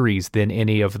tougher series than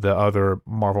any of the other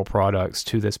Marvel products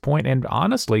to this point, and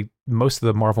honestly, most of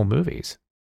the Marvel movies.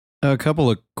 A couple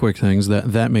of quick things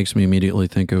that makes me immediately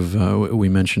think of. We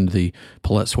mentioned the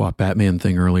Palette Swap Batman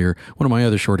thing earlier. One of my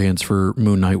other shorthands for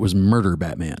Moon Knight was Murder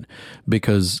Batman,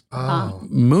 because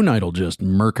Moon Knight will just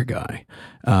murk a guy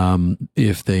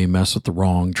if they mess with the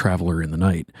wrong Traveler in the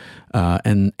Night,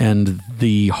 and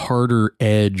the harder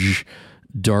edge,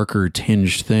 darker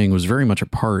tinged thing was very much a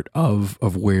part of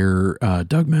where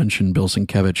Doug Mensch and Bill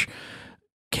Sienkiewicz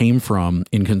came from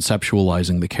in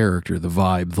conceptualizing the character, the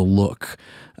vibe, the look.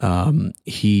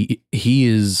 He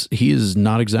is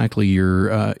not exactly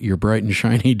your bright and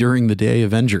shiny during the day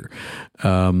Avenger.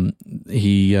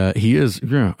 He is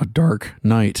a dark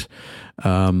knight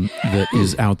that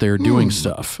is out there doing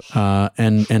stuff,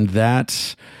 and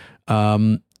that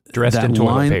dressed in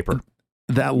toilet paper.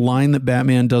 That line that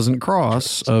Batman doesn't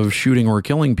cross of shooting or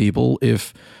killing people,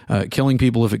 if killing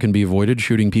people if it can be avoided,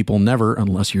 shooting people never,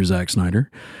 unless you're Zack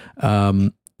Snyder.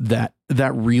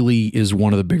 That really is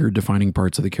one of the bigger defining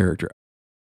parts of the character.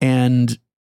 And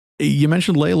you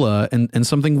mentioned Layla, and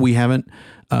something we haven't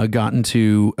gotten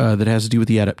to that has to do with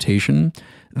the adaptation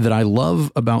that I love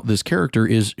about this character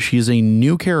is she is a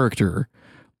new character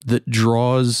that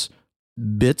draws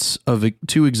bits of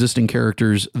two existing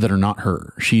characters that are not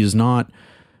her. She is not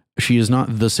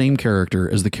the same character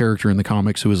as the character in the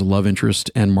comics who is a love interest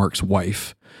and Mark's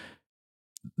wife.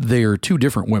 They are two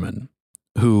different women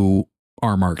who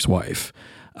are Mark's wife.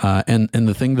 And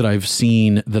the thing that I've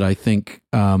seen that I think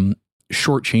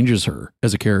shortchanges her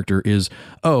as a character is,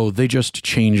 oh, they just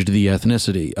changed the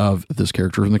ethnicity of this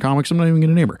character from the comics. I'm not even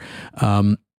going to name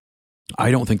her. I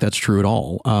don't think that's true at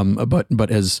all.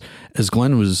 But as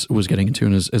Glenn was getting into,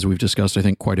 and as we've discussed, I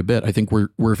think quite a bit, I think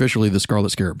we're officially the Scarlet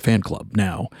Scarab fan club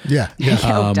now. Yeah.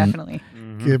 Oh, definitely.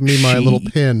 Give me my little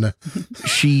pin.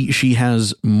 She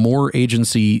has more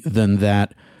agency than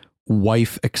that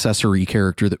wife accessory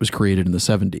character that was created in the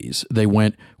 70s. They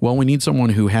went, well, we need someone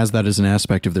who has that as an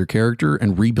aspect of their character,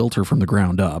 and rebuilt her from the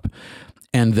ground up.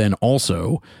 And then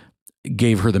also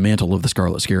gave her the mantle of the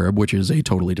Scarlet Scarab, which is a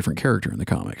totally different character in the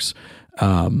comics.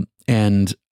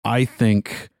 And I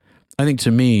think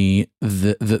to me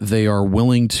that they are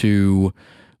willing to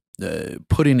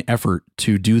put in effort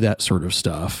to do that sort of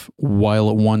stuff, while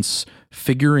at once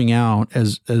figuring out,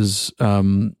 as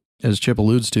Chip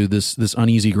alludes to, this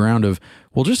uneasy ground of,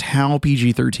 well, just how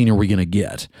PG-13 are we going to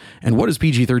get? And what does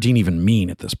PG-13 even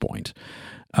mean at this point?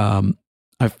 I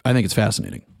think it's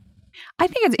fascinating. I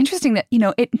think it's interesting that,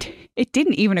 it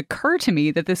didn't even occur to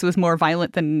me that this was more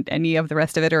violent than any of the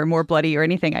rest of it, or more bloody or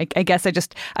anything. I guess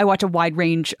I watch a wide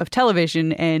range of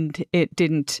television, and it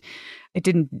didn't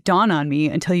dawn on me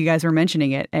until you guys were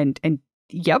mentioning it. And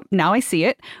yep, now I see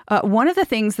it. One of the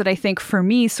things that I think for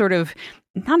me sort of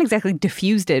not exactly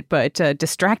diffused it, but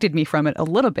distracted me from it a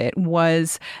little bit,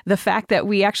 was the fact that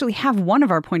we actually have one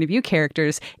of our point of view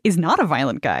characters is not a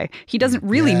violent guy. He doesn't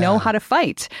really know how to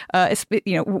fight.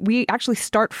 We actually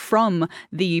start from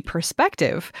the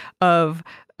perspective of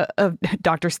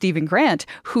Dr. Stephen Grant,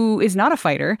 who is not a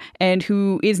fighter and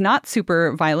who is not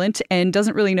super violent and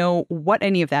doesn't really know what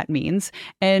any of that means.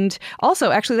 And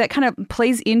also, actually, that kind of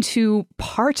plays into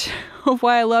part of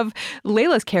why I love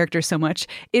Layla's character so much,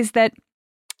 is that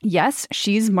yes,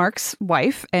 she's Mark's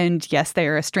wife, and yes, they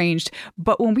are estranged.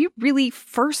 But when we really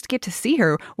first get to see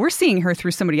her, we're seeing her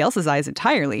through somebody else's eyes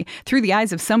entirely, through the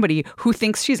eyes of somebody who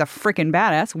thinks she's a freaking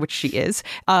badass, which she is,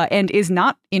 and is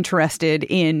not interested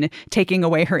in taking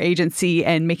away her agency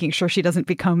and making sure she doesn't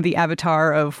become the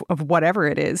avatar of whatever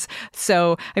it is.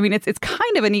 So, I mean, it's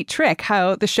kind of a neat trick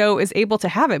how the show is able to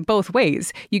have it both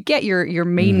ways. You get your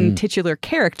main titular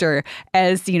character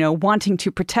as, wanting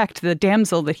to protect the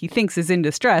damsel that he thinks is in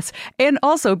distress, and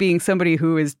also being somebody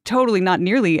who is totally not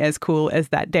nearly as cool as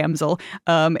that damsel,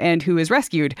 and who is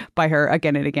rescued by her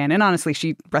again and again. And honestly,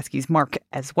 she rescues Mark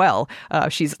as well.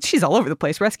 She's all over the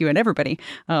place rescuing everybody.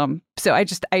 So I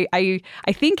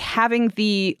think having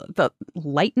the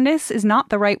lightness is not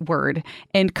the right word,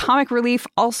 and comic relief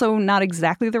also not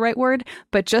exactly the right word,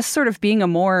 but just sort of being a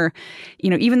more,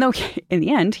 even though in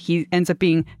the end he ends up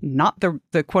being not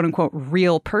the quote unquote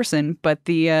real person, but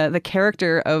the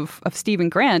character of Stephen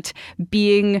Grant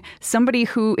being somebody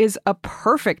who is a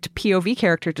perfect POV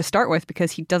character to start with,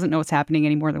 because he doesn't know what's happening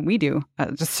any more than we do.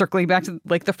 Just circling back to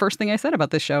like the first thing I said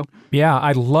about this show. Yeah,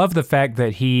 I love the fact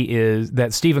that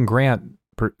that Stephen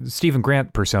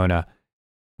Grant persona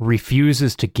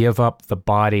refuses to give up the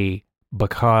body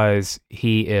because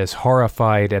he is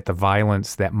horrified at the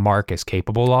violence that Mark is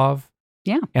capable of.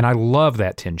 Yeah. And I love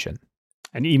that tension.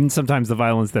 And even sometimes the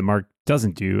violence that Mark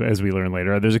doesn't do, as we learn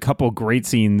later. There's a couple great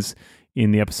scenes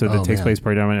in the episode that takes place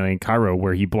predominantly in Cairo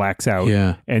where he blacks out,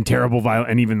 and terrible violence,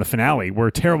 and even the finale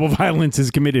where terrible violence is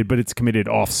committed, but it's committed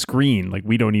off screen. Like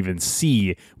we don't even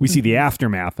see, we see the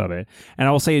aftermath of it. And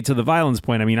I will say, to the violence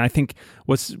point, I mean, I think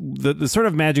what's the sort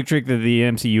of magic trick that the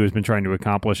MCU has been trying to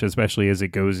accomplish, especially as it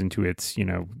goes into its,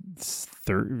 we're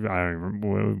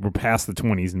past the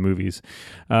 20s in movies,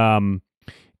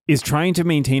 is trying to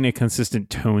maintain a consistent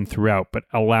tone throughout, but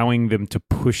allowing them to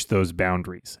push those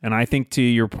boundaries. And I think, to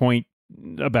your point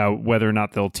about whether or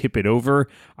not they'll tip it over,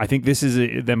 I think this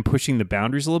is them pushing the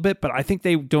boundaries a little bit, but I think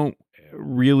they don't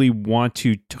really want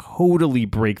to totally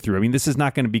break through. I mean, this is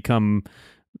not going to become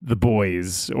The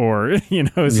Boys or,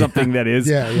 something that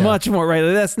is much more,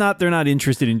 right? They're not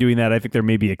interested in doing that. I think there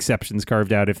may be exceptions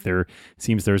carved out if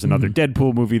there's another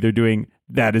Deadpool movie they're doing.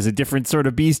 That is a different sort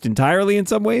of beast entirely in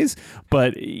some ways,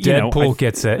 but Deadpool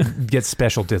gets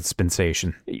special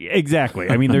dispensation. Exactly.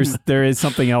 I mean, there is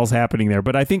something else happening there,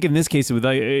 but I think in this case,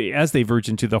 as they verge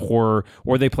into the horror,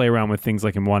 or they play around with things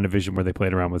like in WandaVision where they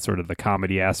played around with sort of the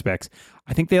comedy aspects,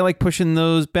 I think they like pushing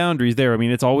those boundaries there. I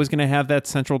mean, it's always going to have that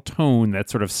central tone, that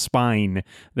sort of spine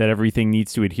that everything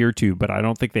needs to adhere to, but I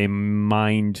don't think they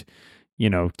mind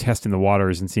testing the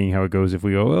waters and seeing how it goes. If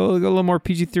we go, we'll go a little more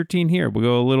PG-13 here, we'll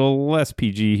go a little less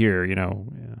PG here,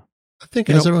 I think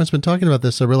as everyone's been talking about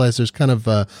this, I realize there's kind of,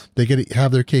 they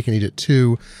have their cake and eat it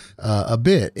too, a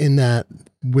bit, in that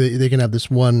they can have this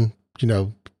one,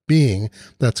 being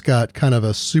that's got kind of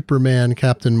a Superman,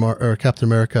 Captain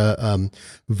America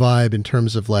vibe in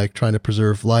terms of like trying to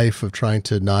preserve life, of trying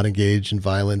to not engage in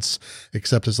violence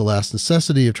except as a last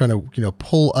necessity, of trying to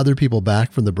pull other people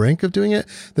back from the brink of doing it.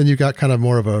 Then you've got kind of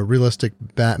more of a realistic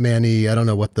Batman-y, I don't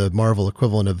know what the Marvel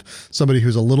equivalent of somebody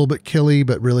who's a little bit killy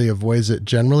but really avoids it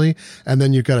generally. And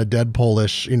then you've got a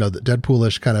Deadpoolish, the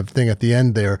Deadpoolish kind of thing at the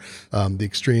end there, the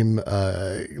extreme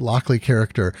Lockley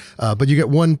character. But you get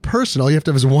one person. All you have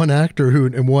to have is one actor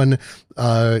and one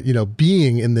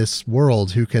being in this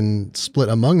world who can split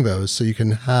among those, so you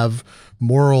can have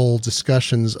moral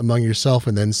discussions among yourself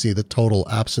and then see the total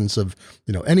absence of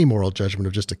any moral judgment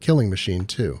of just a killing machine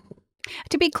too.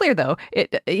 To be clear, though,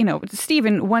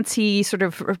 Stephen, once he sort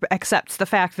of accepts the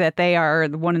fact that they are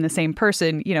one and the same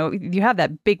person, you have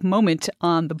that big moment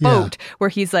on the boat where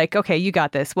he's like, okay, you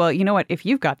got this. Well, you know what? If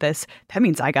you've got this, that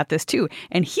means I got this too.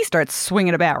 And he starts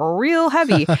swinging about real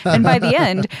heavy. And by the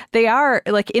end, they are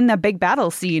like in the big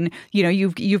battle scene,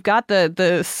 you've got the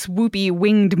swoopy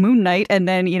winged Moon Knight. And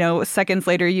then, seconds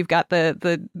later, you've got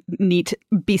the neat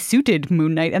besuited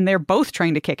Moon Knight. And they're both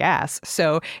trying to kick ass.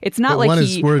 So it's not like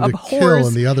he abhors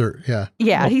and the other,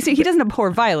 he doesn't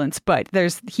abhor violence, but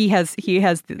he has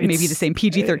maybe the same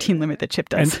PG-13 limit that Chip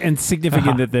does, and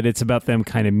significant that it's about them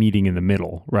kind of meeting in the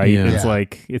middle, right? Yeah. It's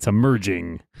like it's a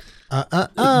merging.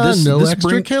 This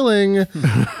extra killing.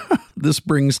 This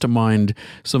brings to mind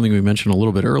something we mentioned a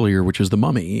little bit earlier, which is The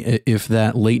Mummy. If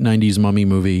that late 90s Mummy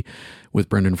movie with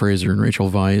Brendan Fraser and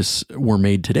Rachel Weisz were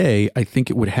made today, I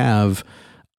think it would have.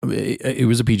 It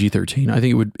was a PG-13. I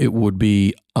think it would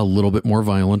be a little bit more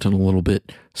violent and a little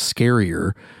bit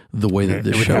scarier the way that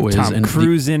this show is. Tom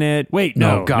Cruise in it. Wait,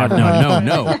 no, God,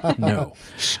 no.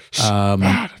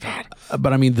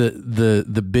 But I mean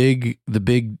the big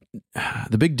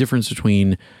difference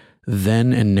between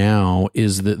then and now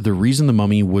is that the reason The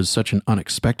Mummy was such an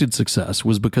unexpected success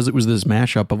was because it was this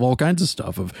mashup of all kinds of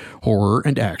stuff, of horror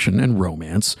and action and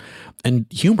romance and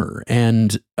humor.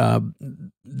 And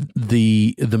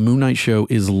the Moon Knight show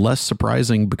is less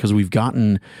surprising because we've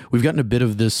gotten a bit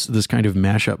of this kind of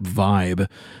mashup vibe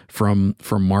from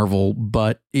Marvel,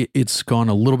 but it's gone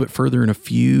a little bit further in a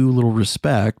few little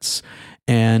respects,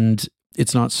 and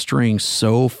it's not straying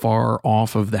so far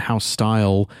off of the house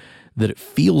style that it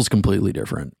feels completely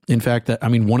different. In fact,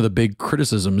 one of the big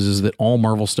criticisms is that all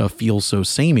Marvel stuff feels so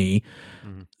samey.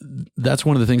 Mm-hmm. That's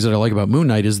one of the things that I like about Moon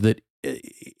Knight, is that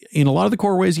in a lot of the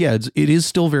core ways, it is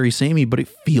still very samey, but it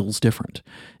feels different.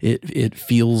 It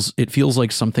feels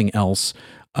like something else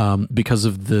because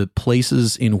of the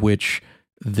places in which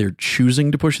they're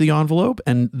choosing to push the envelope,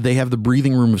 and they have the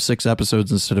breathing room of 6 episodes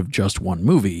instead of just one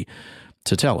movie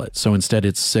to tell it. So instead,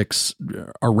 it's 6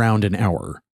 around an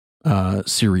hour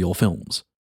serial films.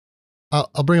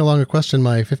 I'll bring along a question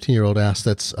my 15-year-old asked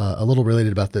that's a little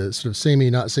related about the sort of samey,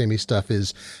 not samey stuff.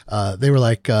 Is they were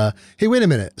like, hey, wait a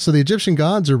minute. So the Egyptian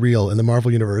gods are real in the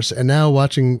Marvel universe. And now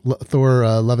watching Thor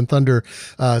Love and Thunder,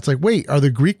 it's like, wait, are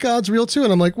the Greek gods real too?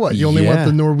 And I'm like, what? You only want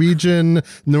the Norwegian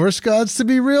Norse gods to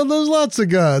be real? There's lots of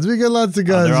gods. We got lots of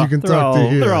gods you can talk to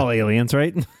here. They're all aliens,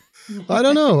 right? I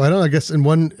don't know. I guess in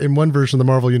one version of the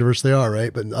Marvel universe they are,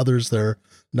 right? But in others they're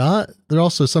not. There are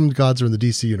also some gods are in the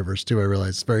DC universe too. I realize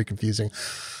it's very confusing.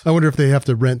 I wonder if they have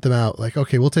to rent them out. Like,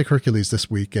 okay, we'll take Hercules this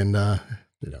week, and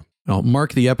I'll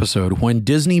mark the episode when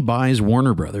Disney buys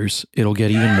Warner Brothers. It'll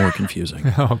get even more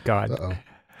confusing. Oh God! Uh-oh.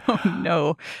 Oh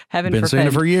no! Heaven been saying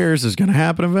it for years. It's going to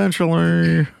happen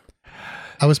eventually.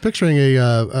 I was picturing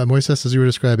Moises, as you were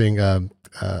describing the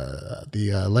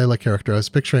Layla character. I was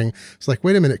picturing, it's like,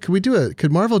 wait a minute,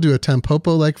 could Marvel do a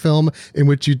Tampopo-like film in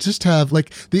which you just have,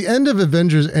 like, the end of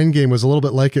Avengers Endgame was a little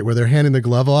bit like it, where they're handing the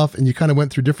glove off and you kind of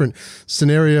went through different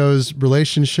scenarios,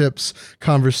 relationships,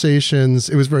 conversations.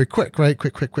 It was very quick, right?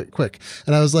 Quick.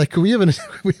 And I was like, could we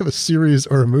have a series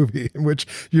or a movie in which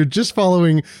you're just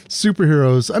following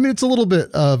superheroes? I mean, it's a little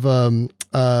bit of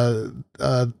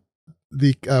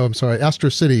Astro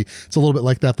City. It's a little bit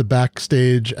like that. The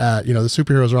backstage at, the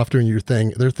superheroes are off doing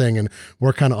their thing, and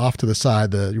we're kind of off to the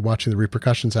side. You're watching the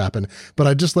repercussions happen. But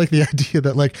I just like the idea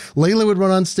that, like, Layla would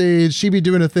run on stage, she'd be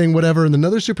doing a thing, whatever, and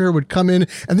another superhero would come in,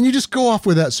 and then you just go off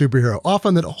with that superhero, off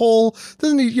on that whole,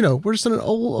 we're just in a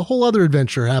whole other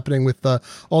adventure happening with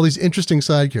all these interesting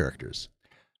side characters.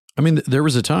 I mean, there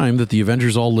was a time that the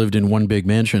Avengers all lived in one big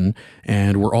mansion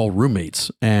and were all roommates.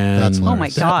 And oh my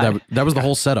God. That was the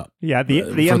whole setup. Yeah, the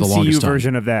MCU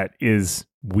version of that is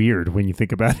weird when you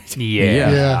think about it.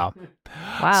 Yeah.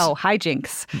 Wow,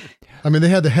 hijinks. I mean, they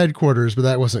had the headquarters, but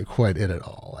that wasn't quite it at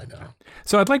all, I know.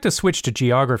 So I'd like to switch to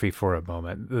geography for a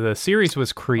moment. The series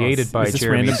was created by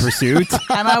Jeremy. Random Pursuit?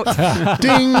 I'm out.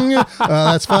 Ding!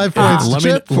 That's 5 points to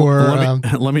Chip for...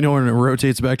 let me know when it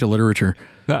rotates back to literature.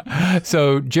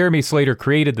 So Jeremy Slater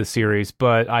created the series,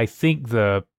 but I think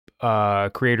the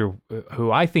creator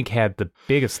who I think had the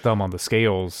biggest thumb on the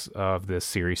scales of this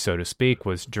series, so to speak,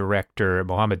 was director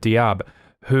Mohammed Diab,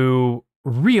 who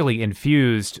really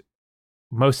infused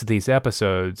most of these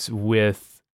episodes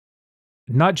with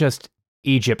not just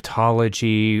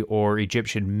Egyptology or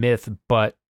Egyptian myth,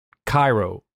 but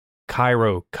Cairo,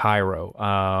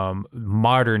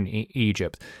 modern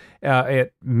Egypt.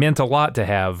 It meant a lot to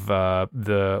have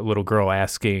the little girl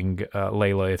asking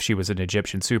Layla if she was an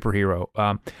Egyptian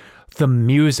superhero. The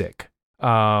music,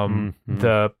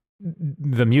 the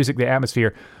music, the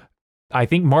atmosphere. I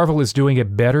think Marvel is doing a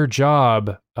better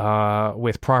job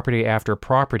with property after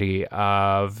property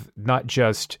of not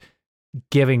just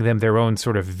giving them their own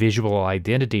sort of visual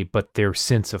identity, but their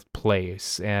sense of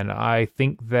place. And I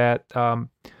think that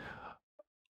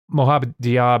Mohammed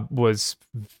Diab was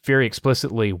very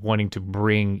explicitly wanting to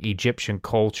bring Egyptian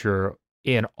culture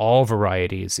in all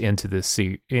varieties into this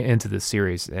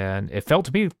series, and it felt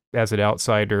to me as an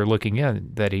outsider looking in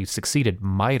that he succeeded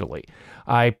mightily.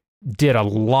 I did a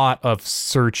lot of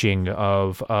searching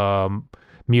of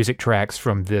music tracks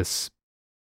from this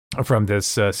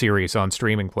series on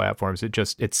streaming platforms.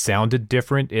 It sounded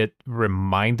different. It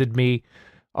reminded me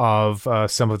of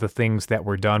some of the things that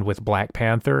were done with Black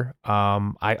Panther.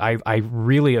 I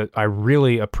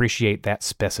really appreciate that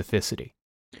specificity.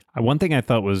 One thing I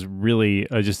thought was really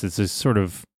it's this sort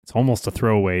of, it's almost a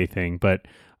throwaway thing, but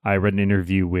I read an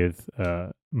interview with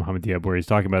Mohammed Diab where he's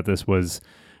talking about this, was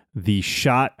the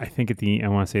shot, I think at the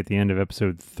end of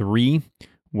episode 3,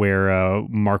 where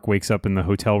Mark wakes up in the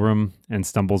hotel room and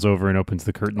stumbles over and opens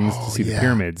the curtains to see the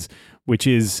pyramids, which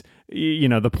is,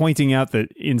 the pointing out that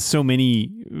in so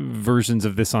many versions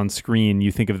of this on screen,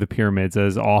 you think of the pyramids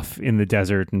as off in the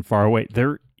desert and far away.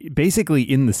 They're basically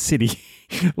in the city.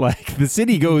 Like, the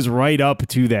city goes right up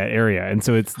to that area. And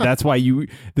so that's why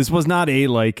this was not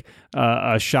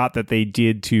a shot that they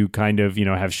did to kind of,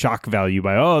 have shock value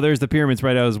by, oh, there's the pyramids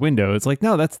right out his window. It's like,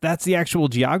 no, that's the actual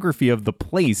geography of the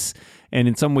place. And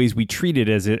in some ways we treat it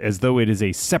as though it is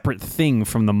a separate thing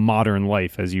from the modern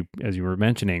life, as you were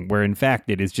mentioning, where in fact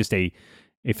it is just a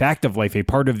fact of life, a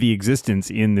part of the existence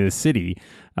in this city.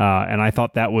 And I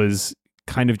thought that was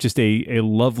kind of just a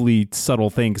lovely, subtle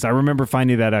thing, because I remember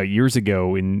finding that out years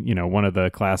ago in one of the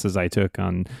classes I took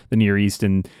on the Near East,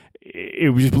 and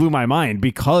it just blew my mind,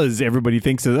 because everybody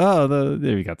thinks of,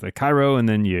 there you got the Cairo, and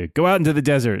then you go out into the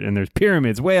desert and there's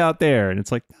pyramids way out there, and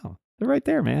it's like, no, they're right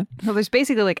there, man. Well, there's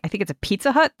basically I think it's a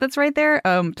Pizza Hut that's right there.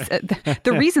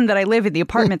 The reason that I live in the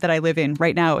apartment that I live in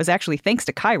right now is actually thanks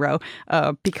to Cairo,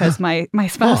 because my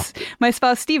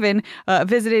spouse Stephen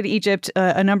visited Egypt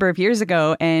a number of years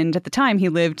ago, and at the time he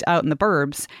lived out in the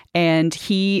burbs, and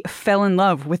he fell in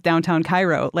love with downtown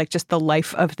Cairo, like just the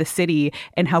life of the city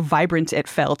and how vibrant it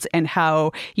felt, and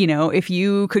how if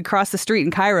you could cross the street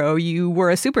in Cairo, you were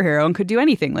a superhero and could do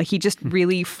anything. Like, he just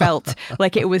really felt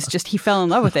like it was just, he fell in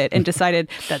love with it and decided,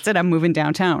 that's it, I'm moving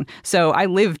downtown. So I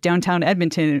live downtown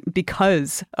Edmonton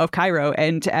because of Cairo.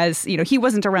 And as he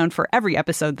wasn't around for every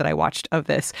episode that I watched of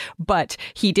this, but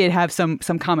he did have some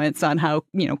comments on how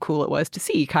cool it was to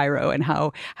see Cairo, and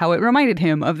how it reminded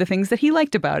him of the things that he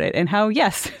liked about it, and how,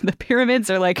 yes, the pyramids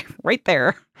are like right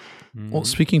there. Well,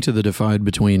 speaking to the divide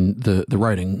between the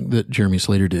writing that Jeremy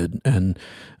Slater did and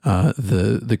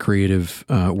the creative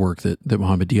work that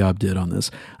Mohammed Diab did on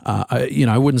this,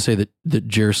 I wouldn't say that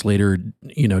Jer Slater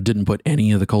didn't put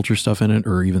any of the culture stuff in it,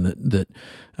 or even that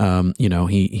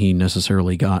he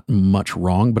necessarily got much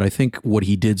wrong. But I think what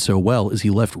he did so well is he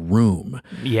left room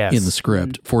in the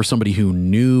script for somebody who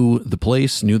knew the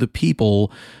place, knew the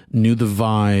people, knew the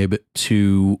vibe,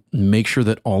 to make sure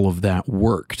that all of that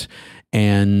worked.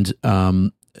 And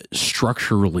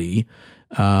structurally,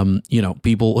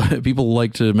 people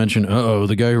like to mention,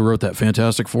 the guy who wrote that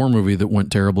Fantastic Four movie that went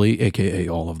terribly, aka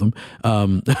all of them,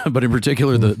 but in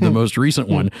particular the most recent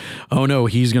one. Oh no,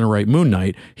 he's going to write Moon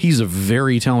Knight. He's a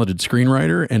very talented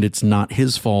screenwriter, and it's not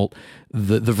his fault.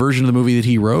 The version of the movie that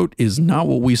he wrote is not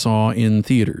what we saw in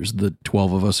theaters, the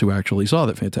 12 of us who actually saw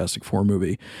that Fantastic Four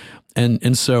movie.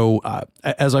 And so,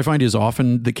 as I find is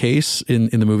often the case in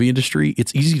the movie industry,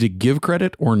 it's easy to give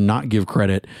credit or not give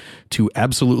credit to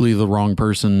absolutely the wrong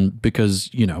person, because,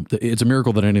 it's a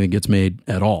miracle that anything gets made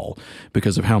at all,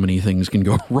 because of how many things can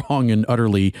go wrong and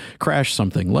utterly crash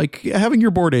something, like having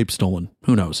your Bored Ape stolen.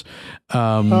 Who knows?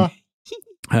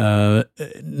 Now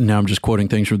I'm just quoting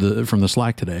things from the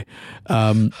Slack today.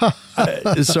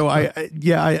 So I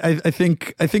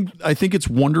think it's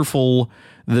wonderful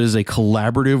that as a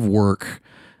collaborative work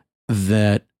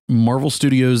that Marvel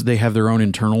Studios, they have their own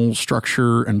internal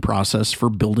structure and process for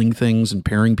building things and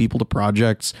pairing people to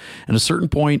projects. And at a certain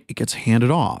point, it gets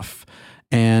handed off.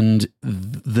 And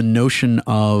the notion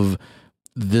of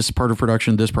this part of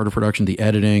production, the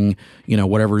editing,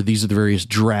 whatever, these are the various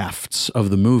drafts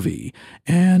of the movie.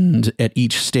 And at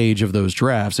each stage of those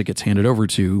drafts, it gets handed over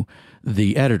to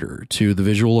the editor, to the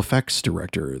visual effects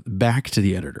director, back to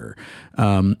the editor,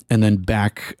 and then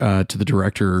back to the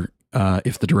director.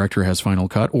 If the director has final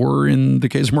cut, or in the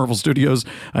case of Marvel Studios,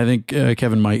 I think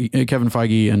Kevin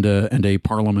Feige and a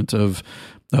parliament of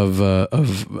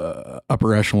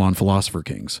upper echelon philosopher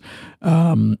kings.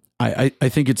 I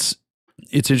think it's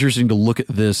interesting to look at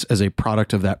this as a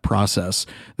product of that process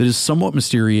that is somewhat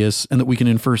mysterious and that we can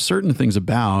infer certain things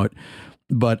about.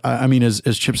 But I mean, as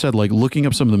Chip said, like looking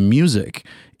up some of the music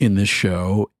in this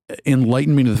show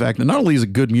enlightened me to the fact that not only is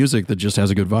it good music that just has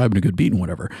a good vibe and a good beat and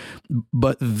whatever,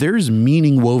 but there's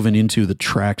meaning woven into the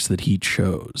tracks that he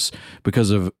chose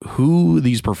because of who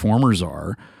these performers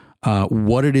are,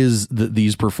 what it is that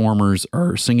these performers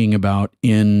are singing about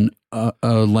in a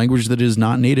language that is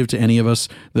not native to any of us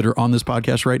that are on this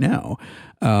podcast right now,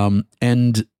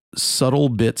 and subtle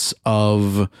bits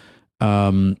of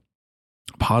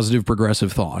positive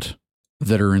progressive thought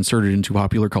that are inserted into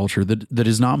popular culture that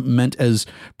is not meant as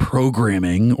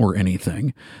programming or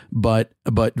anything, but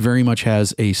very much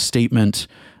has a statement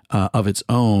of its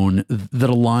own that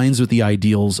aligns with the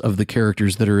ideals of the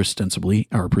characters that are ostensibly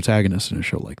our protagonists in a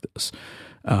show like this.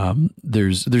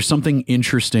 There's something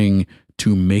interesting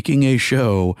to making a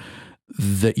show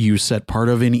that you set part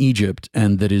of in Egypt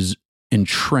and that is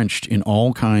entrenched in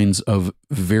all kinds of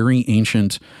very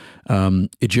ancient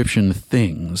Egyptian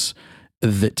things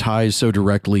that ties so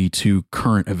directly to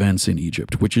current events in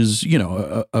Egypt, which is,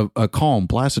 a calm,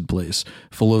 placid place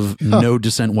full of no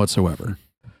dissent whatsoever.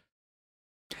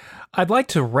 I'd like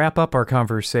to wrap up our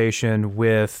conversation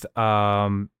with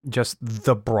just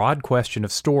the broad question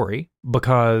of story,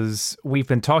 because we've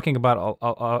been talking about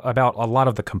a lot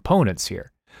of the components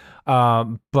here.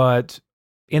 But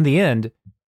in the end,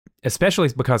 especially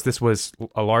because this was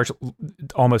a large,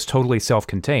 almost totally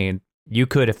self-contained, you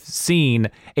could have seen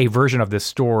a version of this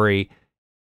story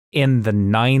in the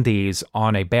 90s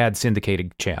on a bad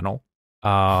syndicated channel.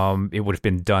 It would have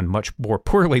been done much more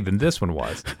poorly than this one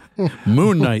was.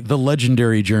 Moon Knight, The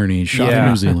Legendary Journey, shot in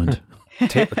New Zealand.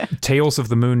 Tales of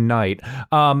the Moon Knight.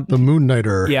 The Moon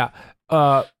Knighter. Yeah.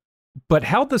 But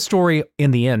how'd the story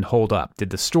in the end hold up? Did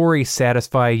the story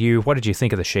satisfy you? What did you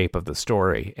think of the shape of the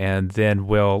story? And then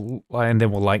we'll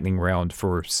lightning round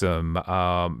for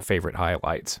some favorite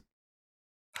highlights.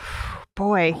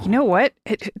 Boy, you know what?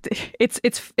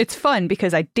 It's fun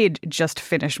because I did just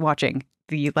finish watching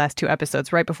the last 2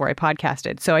 episodes right before I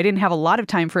podcasted, so I didn't have a lot of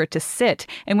time for it to sit.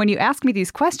 And when you ask me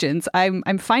these questions,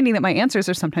 I'm finding that my answers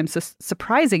are sometimes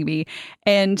surprising me.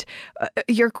 And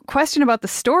your question about the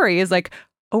story is like,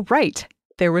 oh right,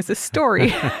 there was a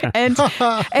story, and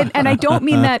I don't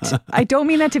mean that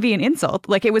to be an insult.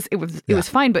 Like it was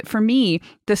fine, but for me,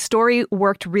 the story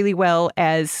worked really well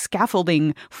as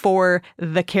scaffolding for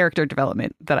the character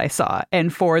development that I saw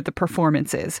and for the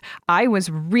performances. I was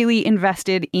really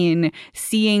invested in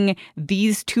seeing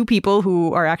these 2 people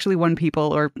who are actually 1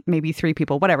 people or maybe 3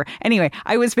 people, whatever. Anyway,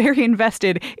 I was very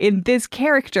invested in this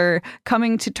character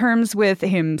coming to terms with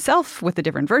himself, with the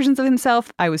different versions of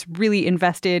himself. I was really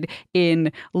invested in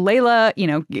Layla,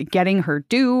 getting her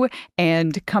due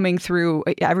and coming through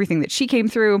everything that she came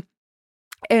through.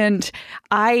 And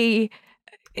I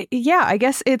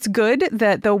guess it's good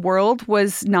that the world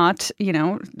was not,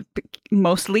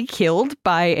 mostly killed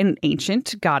by an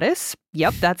ancient goddess.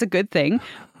 Yep, that's a good thing.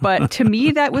 But to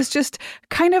me, that was just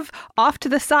kind of off to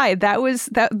the side. That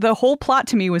the whole plot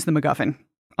to me was the MacGuffin,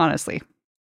 honestly.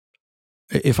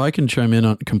 If I can chime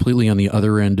in completely on the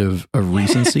other end of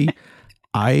recency,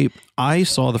 I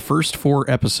saw the first 4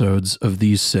 episodes of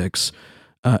these 6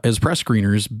 as press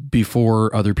screeners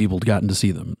before other people had gotten to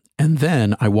see them. And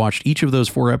then I watched each of those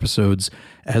 4 episodes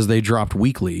as they dropped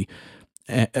weekly,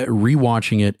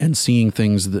 rewatching it and seeing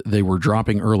things that they were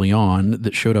dropping early on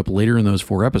that showed up later in those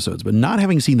 4 episodes. But not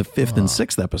having seen the 5th and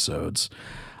 6th episodes,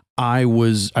 I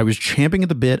was champing at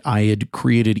the bit. I had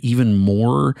created even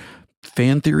more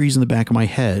fan theories in the back of my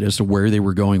head as to where they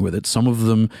were going with it. Some of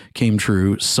them came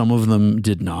true. Some of them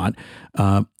did not.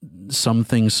 Some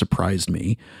things surprised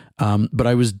me. But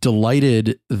I was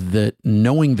delighted that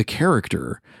knowing the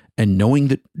character and knowing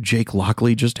that Jake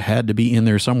Lockley just had to be in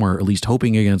there somewhere, at least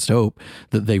hoping against hope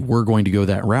that they were going to go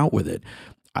that route with it.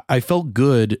 I felt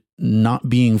good not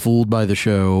being fooled by the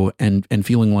show and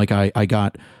feeling like I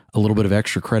got a little bit of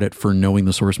extra credit for knowing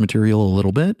the source material a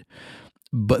little bit.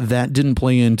 But that didn't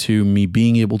play into me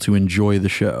being able to enjoy the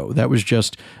show. That was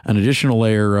just an additional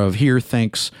layer of here,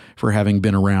 thanks for having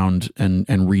been around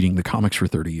and reading the comics for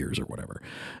 30 years or whatever.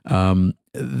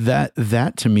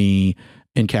 That to me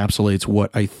encapsulates what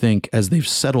I think as they've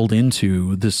settled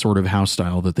into this sort of house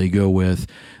style that they go with.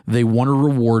 They want to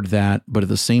reward that, but at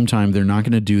the same time, they're not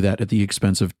going to do that at the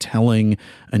expense of telling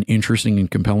an interesting and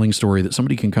compelling story that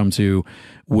somebody can come to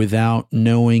without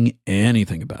knowing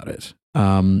anything about it.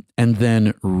 And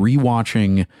then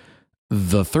rewatching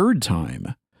the third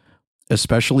time,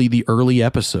 especially the early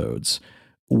episodes,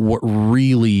 what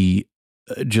really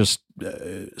just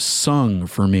sung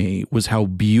for me was how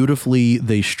beautifully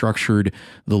they structured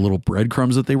the little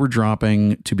breadcrumbs that they were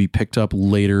dropping to be picked up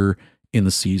later in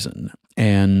the season.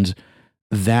 And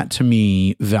that to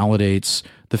me validates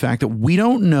the fact that we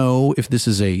don't know if this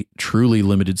is a truly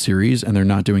limited series and they're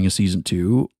not doing a season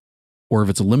 2, or if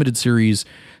it's a limited series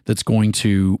that's going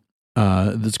to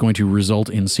result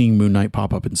in seeing Moon Knight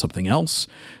pop up in something else.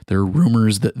 There are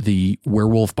rumors that the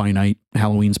Werewolf by Night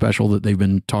Halloween special that they've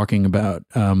been talking about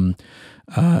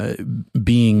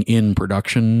being in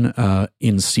production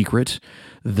in secret,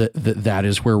 that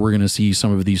is where we're going to see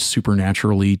some of these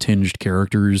supernaturally tinged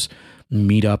characters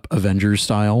meet up Avengers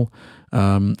style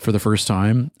for the first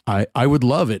time. I would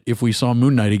love it if we saw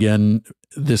Moon Knight again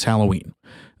this Halloween.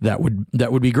 That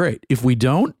would be great. If we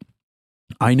don't,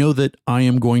 I know that I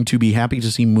am going to be happy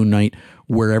to see Moon Knight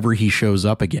wherever he shows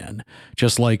up again.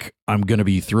 Just like I'm going to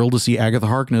be thrilled to see Agatha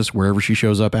Harkness wherever she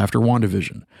shows up after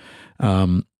WandaVision.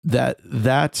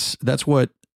 That's what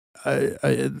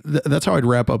that's how I'd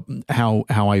wrap up how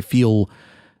I feel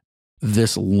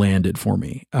this landed for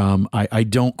me. I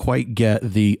don't quite get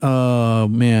the,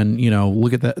 man,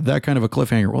 look at that kind of a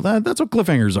cliffhanger. Well, that's what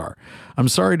cliffhangers are. I'm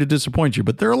sorry to disappoint you,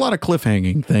 but there are a lot of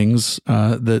cliffhanging things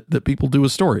that people do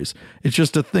with stories. It's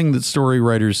just a thing that story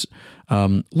writers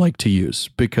like to use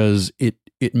because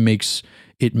it makes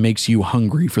you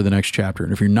hungry for the next chapter.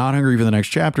 And if you're not hungry for the next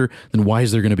chapter, then why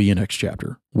is there going to be a next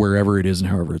chapter wherever it is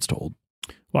and however it's told?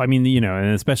 Well, I mean,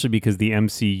 and especially because the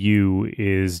MCU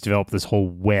is developed this whole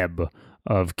web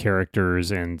of characters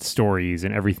and stories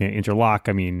and everything that interlock.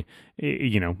 I mean,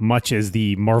 much as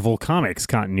the Marvel Comics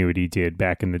continuity did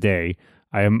back in the day.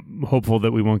 I am hopeful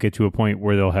that we won't get to a point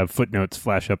where they'll have footnotes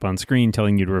flash up on screen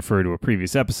telling you to refer to a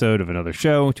previous episode of another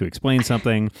show to explain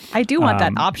something. I do want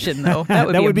that option, though.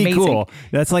 That would be amazing. Cool.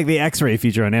 That's like the X-ray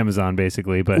feature on Amazon,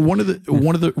 basically. But one of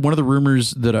the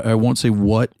rumors that I won't say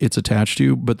what it's attached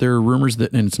to, but there are rumors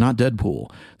that, and it's not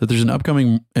Deadpool, that there's an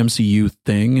upcoming MCU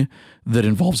thing that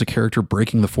involves a character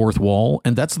breaking the fourth wall,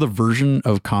 and that's the version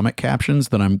of comic captions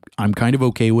that I'm kind of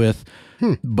okay with,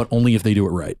 but only if they do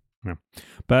it right. Yeah.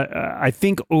 But I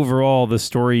think overall the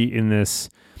story in this,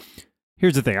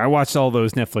 here's the thing. I watched all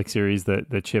those Netflix series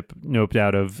that Chip noped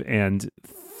out of, and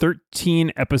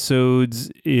 13 episodes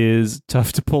is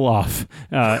tough to pull off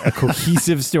a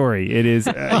cohesive story. It is,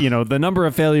 the number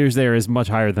of failures there is much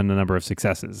higher than the number of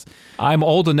successes. I'm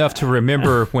old enough to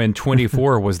remember when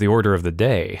 24 was the order of the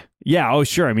day. Yeah. Oh,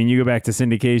 sure. I mean, you go back to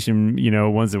syndication,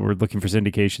 ones that were looking for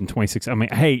syndication, 26. I mean,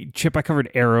 hey, Chip, I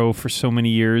covered Arrow for so many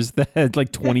years that had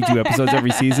like 22 episodes every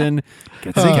season.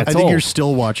 I think you're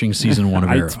still watching season 1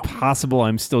 of Arrow. It's possible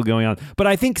I'm still going on. But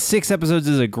I think 6 episodes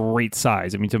is a great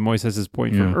size. I mean, to Moises'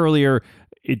 point from earlier,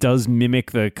 it does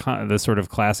mimic the sort of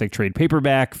classic trade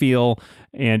paperback feel,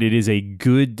 and it is a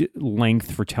good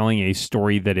length for telling a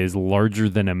story that is larger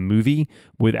than a movie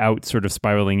without sort of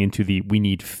spiraling into the we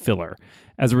need filler.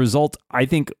 As a result, I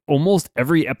think almost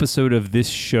every episode of this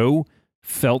show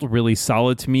felt really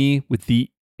solid to me, with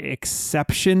the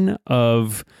exception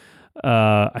of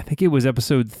I think it was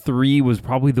episode 3 was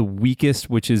probably the weakest,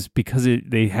 which is because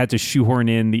they had to shoehorn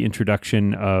in the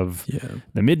introduction of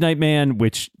the Midnight Man,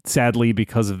 which sadly,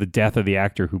 because of the death of the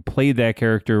actor who played that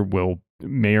character,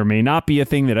 may or may not be a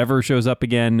thing that ever shows up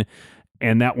again.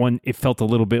 And that one, it felt a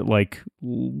little bit like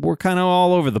we're kind of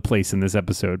all over the place in this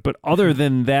episode. But other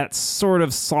than that sort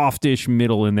of softish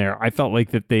middle in there, I felt like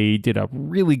that they did a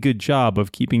really good job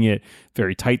of keeping it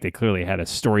very tight. They clearly had a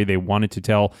story they wanted to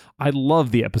tell. I love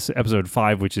the episode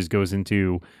 5, which goes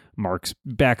into Mark's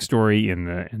backstory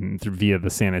via the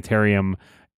sanitarium.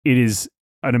 It is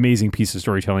an amazing piece of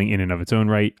storytelling in and of its own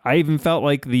right. I even felt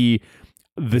like the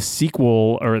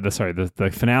sequel, or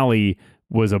the finale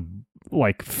was a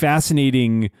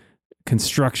fascinating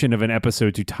construction of an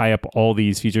episode to tie up all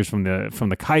these features from the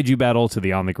kaiju battle to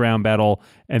the on the ground battle,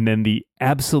 and then the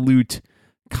absolute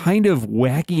kind of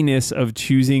wackiness of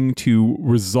choosing to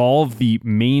resolve the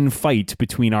main fight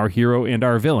between our hero and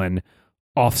our villain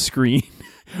off screen,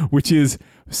 which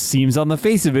seems on the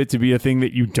face of it to be a thing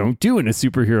that you don't do in a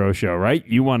superhero show, right?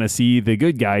 You want to see the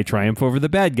good guy triumph over the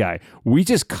bad guy. We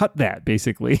just cut that,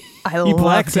 basically. He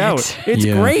blacks out. It's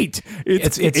great.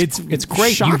 It's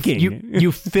great. Shocking.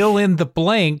 You fill in the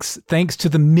blanks thanks to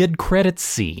the mid-credits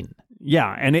scene.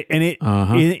 Yeah,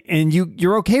 and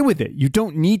you're okay with it. You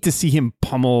don't need to see him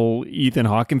pummel Ethan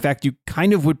Hawke. In fact, you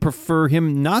kind of would prefer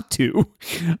him not to,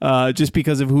 just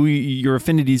because of your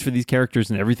affinities for these characters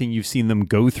and everything you've seen them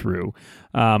go through.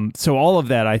 So all of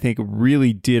that, I think,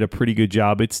 really did a pretty good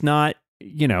job. It's not,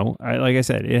 like I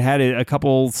said, it had a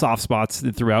couple soft spots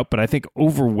throughout, but I think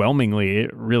overwhelmingly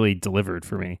it really delivered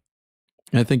for me.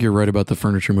 I think you're right about the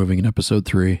furniture moving in episode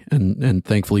 3, and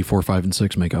thankfully 4, 5, and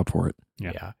 6 make up for it.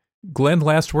 Yeah. Glenn,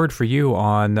 last word for you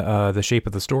on the shape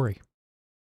of the story.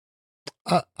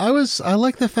 I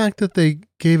like the fact that they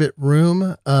gave it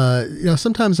room.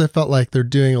 Sometimes I felt like they're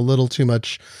doing a little too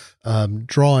much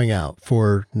drawing out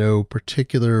for no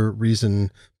particular reason,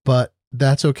 but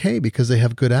that's okay because they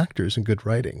have good actors and good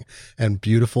writing and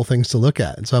beautiful things to look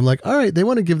at. And so I'm like, all right, they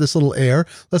want to give this little air.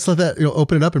 Let's let that,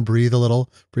 open it up and breathe a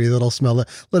little, smell it,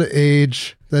 let it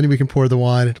age. Then we can pour the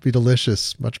wine. It'll be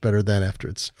delicious. Much better than after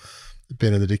it's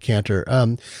been in the decanter.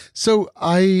 So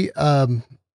I found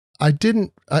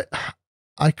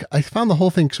the whole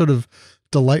thing sort of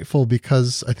delightful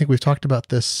because I think we've talked about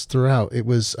this throughout. It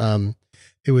was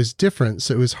different.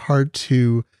 So it was hard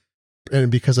to, and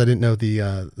because I didn't know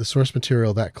the source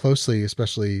material that closely,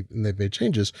 especially when they've made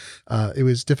changes, it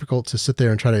was difficult to sit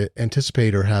there and try to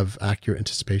anticipate or have accurate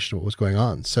anticipation of what was going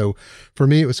on. So for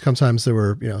me, it was sometimes there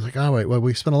were, like, oh, wait, well,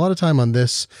 we spent a lot of time on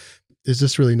this. Is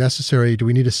this really necessary? Do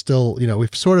we need to still,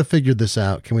 we've sort of figured this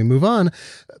out. Can we move on?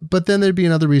 But then there'd be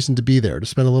another reason to be there, to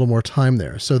spend a little more time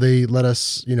there. So they let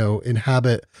us,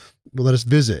 let us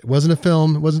visit. It wasn't a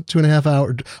film. It wasn't 2.5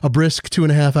 hours, a brisk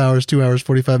 2.5 hours, 2 hours,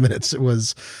 45 minutes. It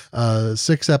was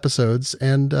 6 episodes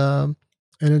and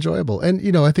enjoyable.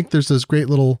 And, I think there's those great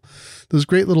little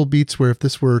beats where if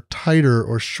this were tighter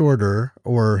or shorter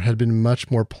or had been much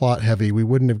more plot heavy, we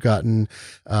wouldn't have gotten,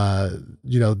 we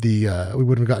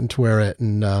wouldn't have gotten to where it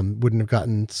and wouldn't have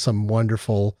gotten some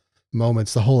wonderful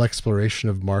moments, the whole exploration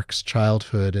of Mark's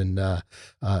childhood and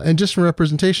just from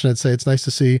representation, I'd say it's nice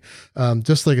to see,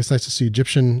 just like it's nice to see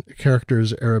Egyptian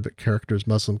characters, Arabic characters,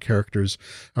 Muslim characters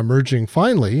emerging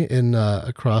finally in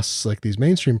across like these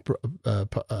mainstream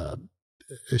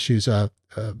issues,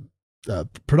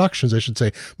 productions, I should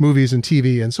say, movies and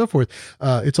TV and so forth.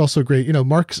 It's also great.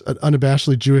 Mark's an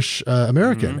unabashedly Jewish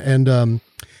American, and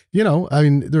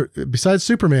besides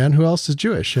Superman, who else is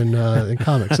Jewish in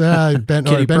comics? Ben Grimm.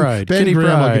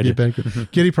 I'll give you Ben Grimm.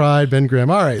 Kitty Pryde, Ben Grimm.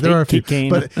 All right, there are a few,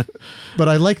 but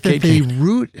I like that they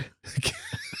root.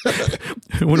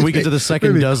 When we get to the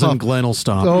second dozen, Glenn will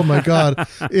stop. Oh my God.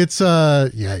 It's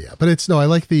but it's I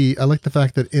like the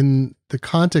fact that in the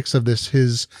context of this,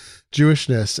 his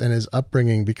Jewishness and his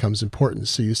upbringing becomes important.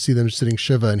 So you see them sitting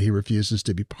Shiva and he refuses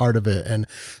to be part of it. And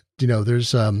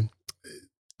there's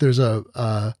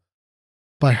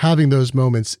by having those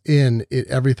moments in it,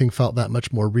 everything felt that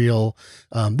much more real.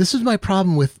 This is my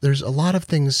problem with, there's a lot of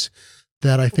things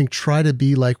that I think try to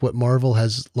be like what Marvel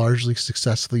has largely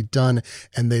successfully done,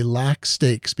 and they lack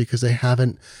stakes because they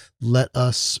haven't let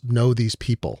us know these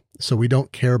people. So we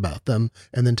don't care about them.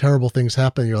 And then terrible things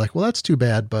happen. You're like, well, that's too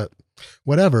bad, but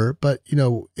whatever. But,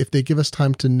 if they give us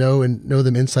time to know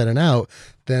them inside and out,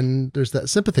 then there's that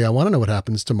sympathy. I want to know what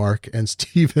happens to Mark and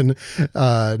Steven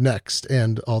next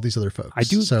and all these other folks. I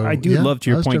do love to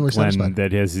your point, Glenn, satisfied.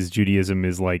 That his Judaism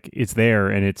is like, it's there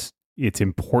and it's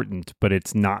important, but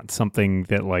it's not something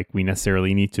that like we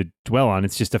necessarily need to dwell on.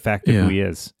 It's just a fact of who he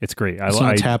is. It's great. It's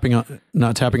not tapping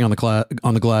on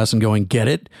the glass and going, get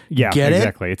it? Yeah,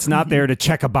 exactly. It's not there to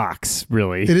check a box,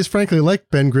 really. It is frankly like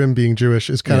Ben Grimm being Jewish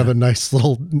is kind of a nice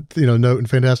little, note in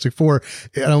Fantastic Four.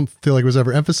 I don't feel like it was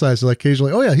ever emphasized. Like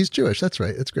occasionally, oh yeah, he's Jewish. That's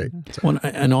right. It's great. Well,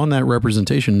 and on that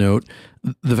representation note,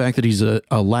 the fact that he's a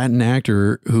Latin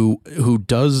actor who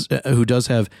does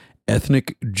have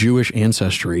ethnic Jewish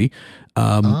ancestry.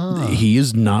 He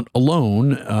is not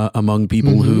alone among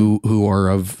people who are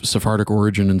of Sephardic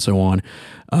origin and so on,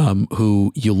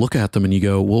 who you look at them and you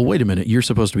go, well, wait a minute, you're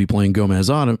supposed to be playing Gomez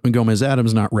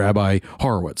Adams, not Rabbi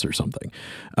Horowitz or something.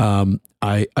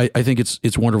 I think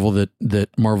it's wonderful that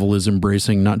Marvel is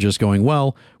embracing, not just going,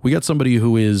 well, we got somebody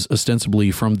who is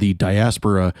ostensibly from the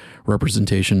diaspora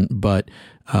representation, but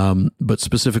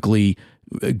specifically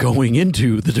going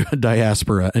into the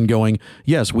diaspora and going,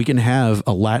 yes, we can have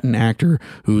a Latin actor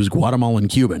who's Guatemalan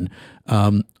Cuban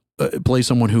play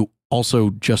someone who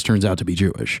also just turns out to be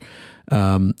Jewish.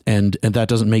 And that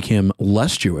doesn't make him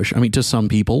less Jewish. I mean, to some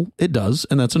people it does,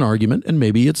 and that's an argument. And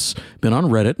maybe it's been on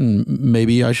Reddit, and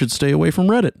maybe I should stay away from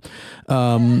Reddit.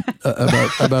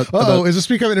 About is this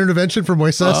becoming an intervention for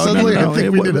Moises suddenly? No, I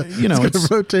think we need to, you know, it's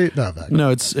rotate. No,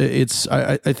 it's.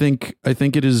 I think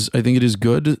it is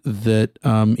good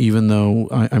that even though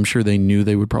I'm sure they knew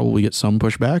they would probably get some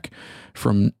pushback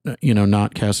from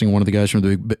not casting one of the guys from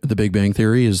the Big Bang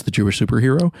Theory as the Jewish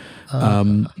superhero.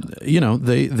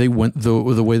 They went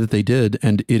the way that they did,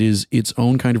 and it is its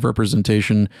own kind of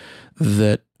representation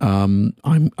that I'm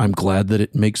glad that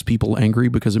it makes people angry,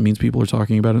 because it means people are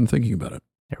talking about it and thinking about it.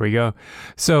 There we go.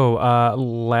 So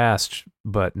last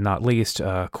but not least,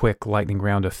 a quick lightning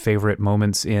round of favorite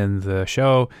moments in the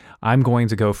show. I'm going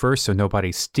to go first so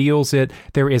nobody steals it.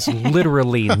 There is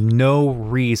literally no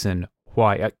reason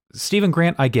why. Stephen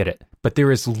Grant, I get it, but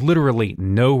there is literally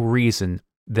no reason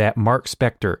that Mark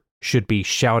Spector should be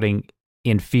shouting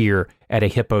in fear at a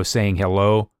hippo saying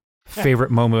hello.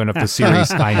 Favorite moment of the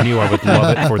series. I knew I would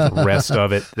love it for the rest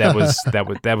of it. That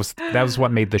was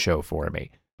what made the show for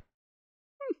me.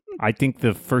 I think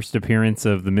the first appearance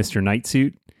of the Mr. Knight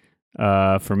suit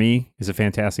for me is a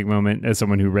fantastic moment as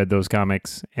someone who read those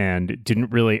comics and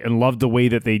loved the way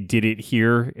that they did it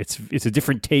here. It's a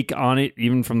different take on it,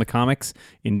 even from the comics,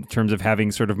 in terms of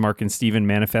having sort of Mark and Steven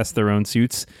manifest their own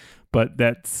suits. But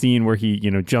that scene where he,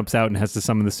 jumps out and has to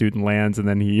summon the suit and lands, and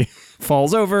then he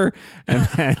falls over,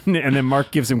 and then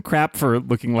Mark gives him crap for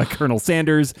looking like Colonel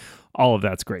Sanders. All of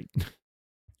that's great.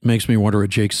 Makes me wonder what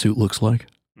Jake's suit looks like.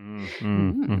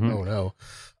 Mm-hmm. Oh no.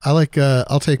 I like,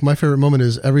 I'll take my favorite moment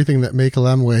is everything that May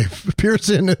Calamway appears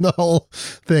in the whole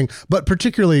thing. But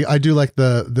particularly, I do like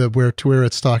the where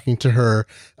it's talking to her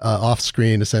off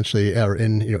screen, essentially, or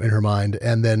in her mind.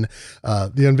 And then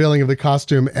the unveiling of the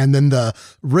costume, and then the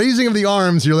raising of the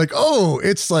arms. You're like, oh,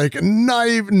 it's like not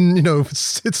even,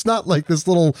 it's not like this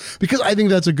little, because I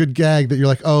think that's a good gag that you're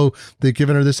like, oh, they've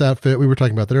given her this outfit. We were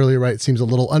talking about that earlier, right? It seems a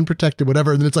little unprotected,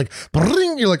 whatever. And then it's like,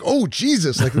 bring, you're like, oh,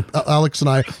 Jesus. Like Alex and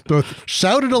I both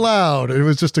shouted aloud. It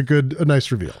was just a nice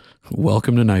reveal.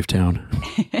 Welcome to Knife Town.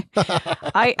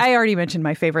 I already mentioned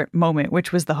my favorite moment,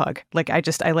 which was the hug. Like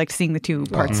I liked seeing the two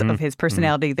parts of his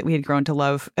personality that we had grown to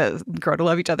love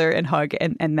each other and hug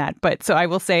and that. But so I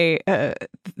will say,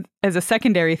 as a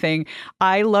secondary thing,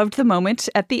 I loved the moment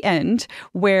at the end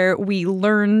where we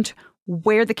learned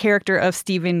where the character of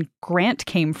Stephen Grant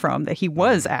came from, that he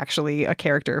was actually a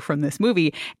character from this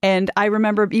movie. And I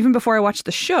remember even before I watched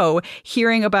the show,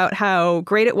 hearing about how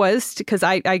great it was, because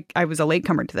I was a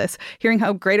latecomer to this, hearing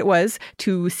how great it was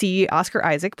to see Oscar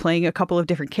Isaac playing a couple of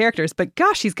different characters. But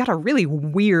gosh, he's got a really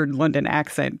weird London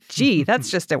accent. Gee, that's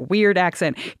just a weird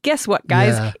accent. Guess what,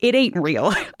 guys? Yeah. It ain't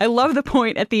real. I love the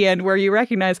point at the end where you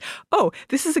recognize, oh,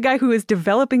 this is a guy who is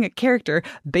developing a character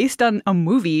based on a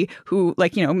movie who,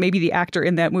 maybe the actor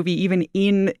in that movie, even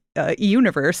in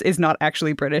universe, is not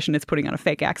actually British and it's putting on a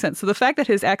fake accent. So the fact that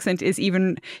his accent is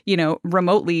even,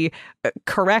 remotely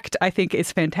correct, I think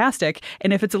is fantastic.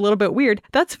 And if it's a little bit weird,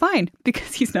 that's fine,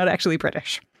 because he's not actually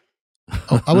British.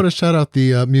 Oh, I want to shout out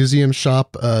the museum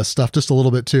shop stuff just a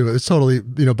little bit too. It's totally,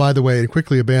 by the way, and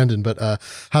quickly abandoned. But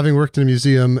having worked in a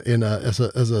museum as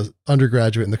a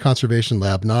undergraduate in the conservation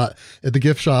lab, not at the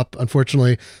gift shop,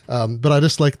 unfortunately. But I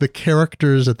just like the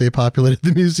characters that they populated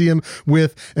the museum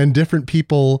with, and different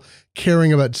people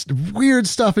caring about weird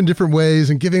stuff in different ways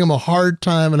and giving him a hard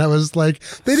time. And I was like,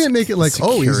 they didn't make it like,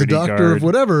 oh, he's a doctor guard of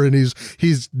whatever and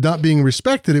he's not being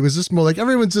respected. It was just more like,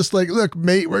 everyone's just like, look,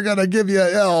 mate, we're going to give you,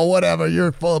 whatever,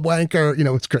 you're full of wanker.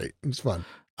 It's great. It was fun.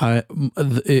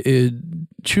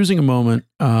 Choosing a moment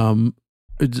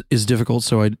is difficult.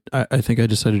 So I think I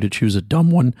decided to choose a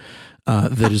dumb one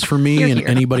that is for me and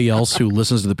anybody else who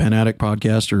listens to the Pen Addict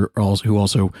podcast or who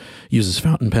also uses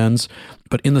fountain pens.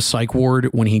 But in the psych ward,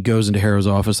 when he goes into Harrow's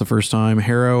office the first time,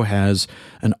 Harrow has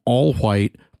an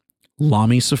all-white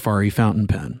Lamy Safari fountain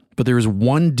pen. But there is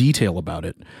one detail about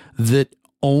it that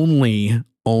only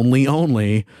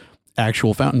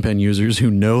actual fountain pen users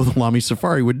who know the Lamy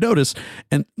Safari would notice.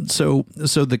 And so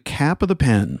the cap of the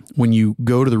pen, when you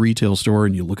go to the retail store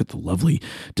and you look at the lovely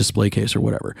display case or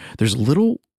whatever, there's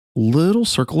a little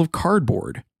circle of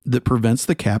cardboard that prevents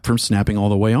the cap from snapping all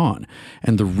the way on.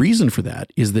 And the reason for that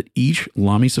is that each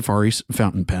Lamy Safari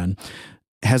fountain pen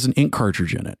has an ink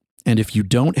cartridge in it. And if you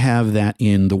don't have that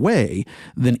in the way,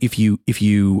 then if you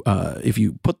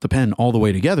put the pen all the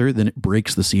way together, then it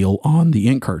breaks the seal on the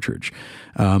ink cartridge.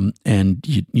 And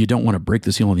you don't want to break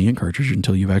the seal on the ink cartridge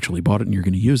until you've actually bought it and you're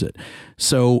going to use it.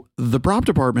 So the prop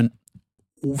department,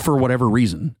 for whatever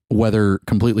reason, whether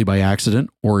completely by accident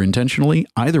or intentionally,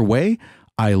 either way,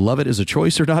 I love it as a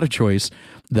choice or not a choice.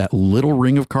 That little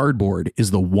ring of cardboard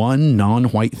is the one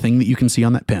non-white thing that you can see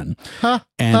on that pen.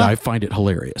 I find it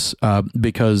hilarious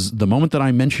because the moment that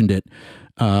I mentioned it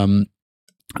to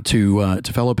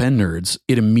fellow pen nerds,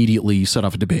 it immediately set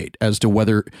off a debate as to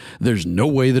whether there's no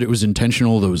way that it was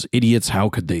intentional. Those idiots, how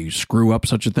could they screw up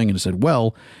such a thing? And I said,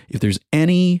 well, if there's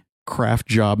any craft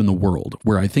job in the world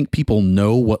where I think people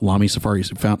know what Lamy Safari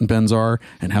fountain pens are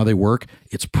and how they work,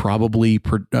 it's probably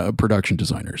production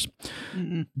designers.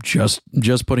 Mm-hmm. Just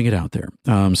putting it out there.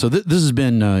 So this has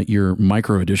been your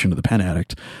micro edition of the Pen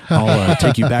Addict. I'll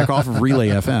take you back off of Relay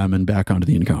FM and back onto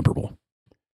the Incomparable.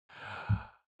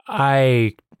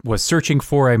 I was searching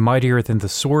for a mightier than the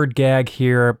sword gag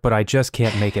here, but I just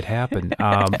can't make it happen.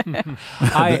 No,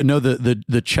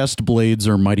 the chest blades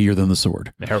are mightier than the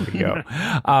sword. There we go.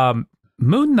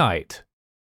 Moon Knight,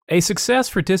 a success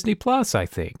for Disney Plus, I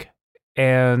think.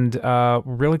 And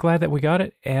really glad that we got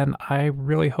it. And I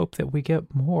really hope that we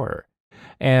get more.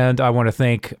 And I want to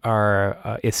thank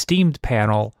our esteemed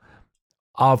panel.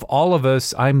 Of all of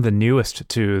us, I'm the newest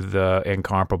to the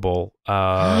Incomparable,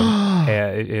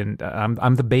 and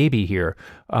I'm the baby here.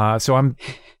 So I'm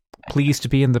pleased to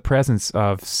be in the presence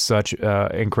of such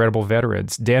incredible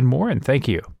veterans. Dan Morin, thank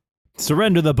you.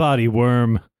 Surrender the body,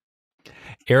 worm.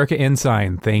 Erica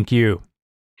Ensign, thank you.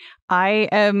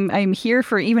 I'm here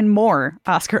for even more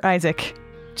Oscar Isaac.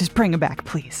 Just bring him back,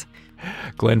 please.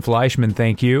 Glenn Fleischman,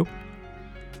 thank you.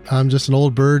 I'm just an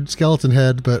old bird skeleton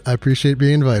head, but I appreciate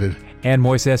being invited. And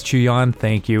Moises Chuyan,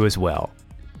 thank you as well.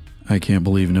 I can't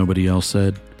believe nobody else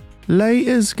said,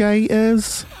 laters,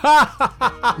 gators.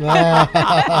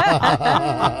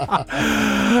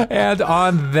 And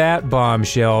on that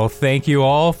bombshell, thank you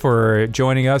all for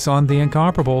joining us on The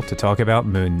Incomparable to talk about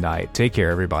Moon Knight. Take care,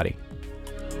 everybody.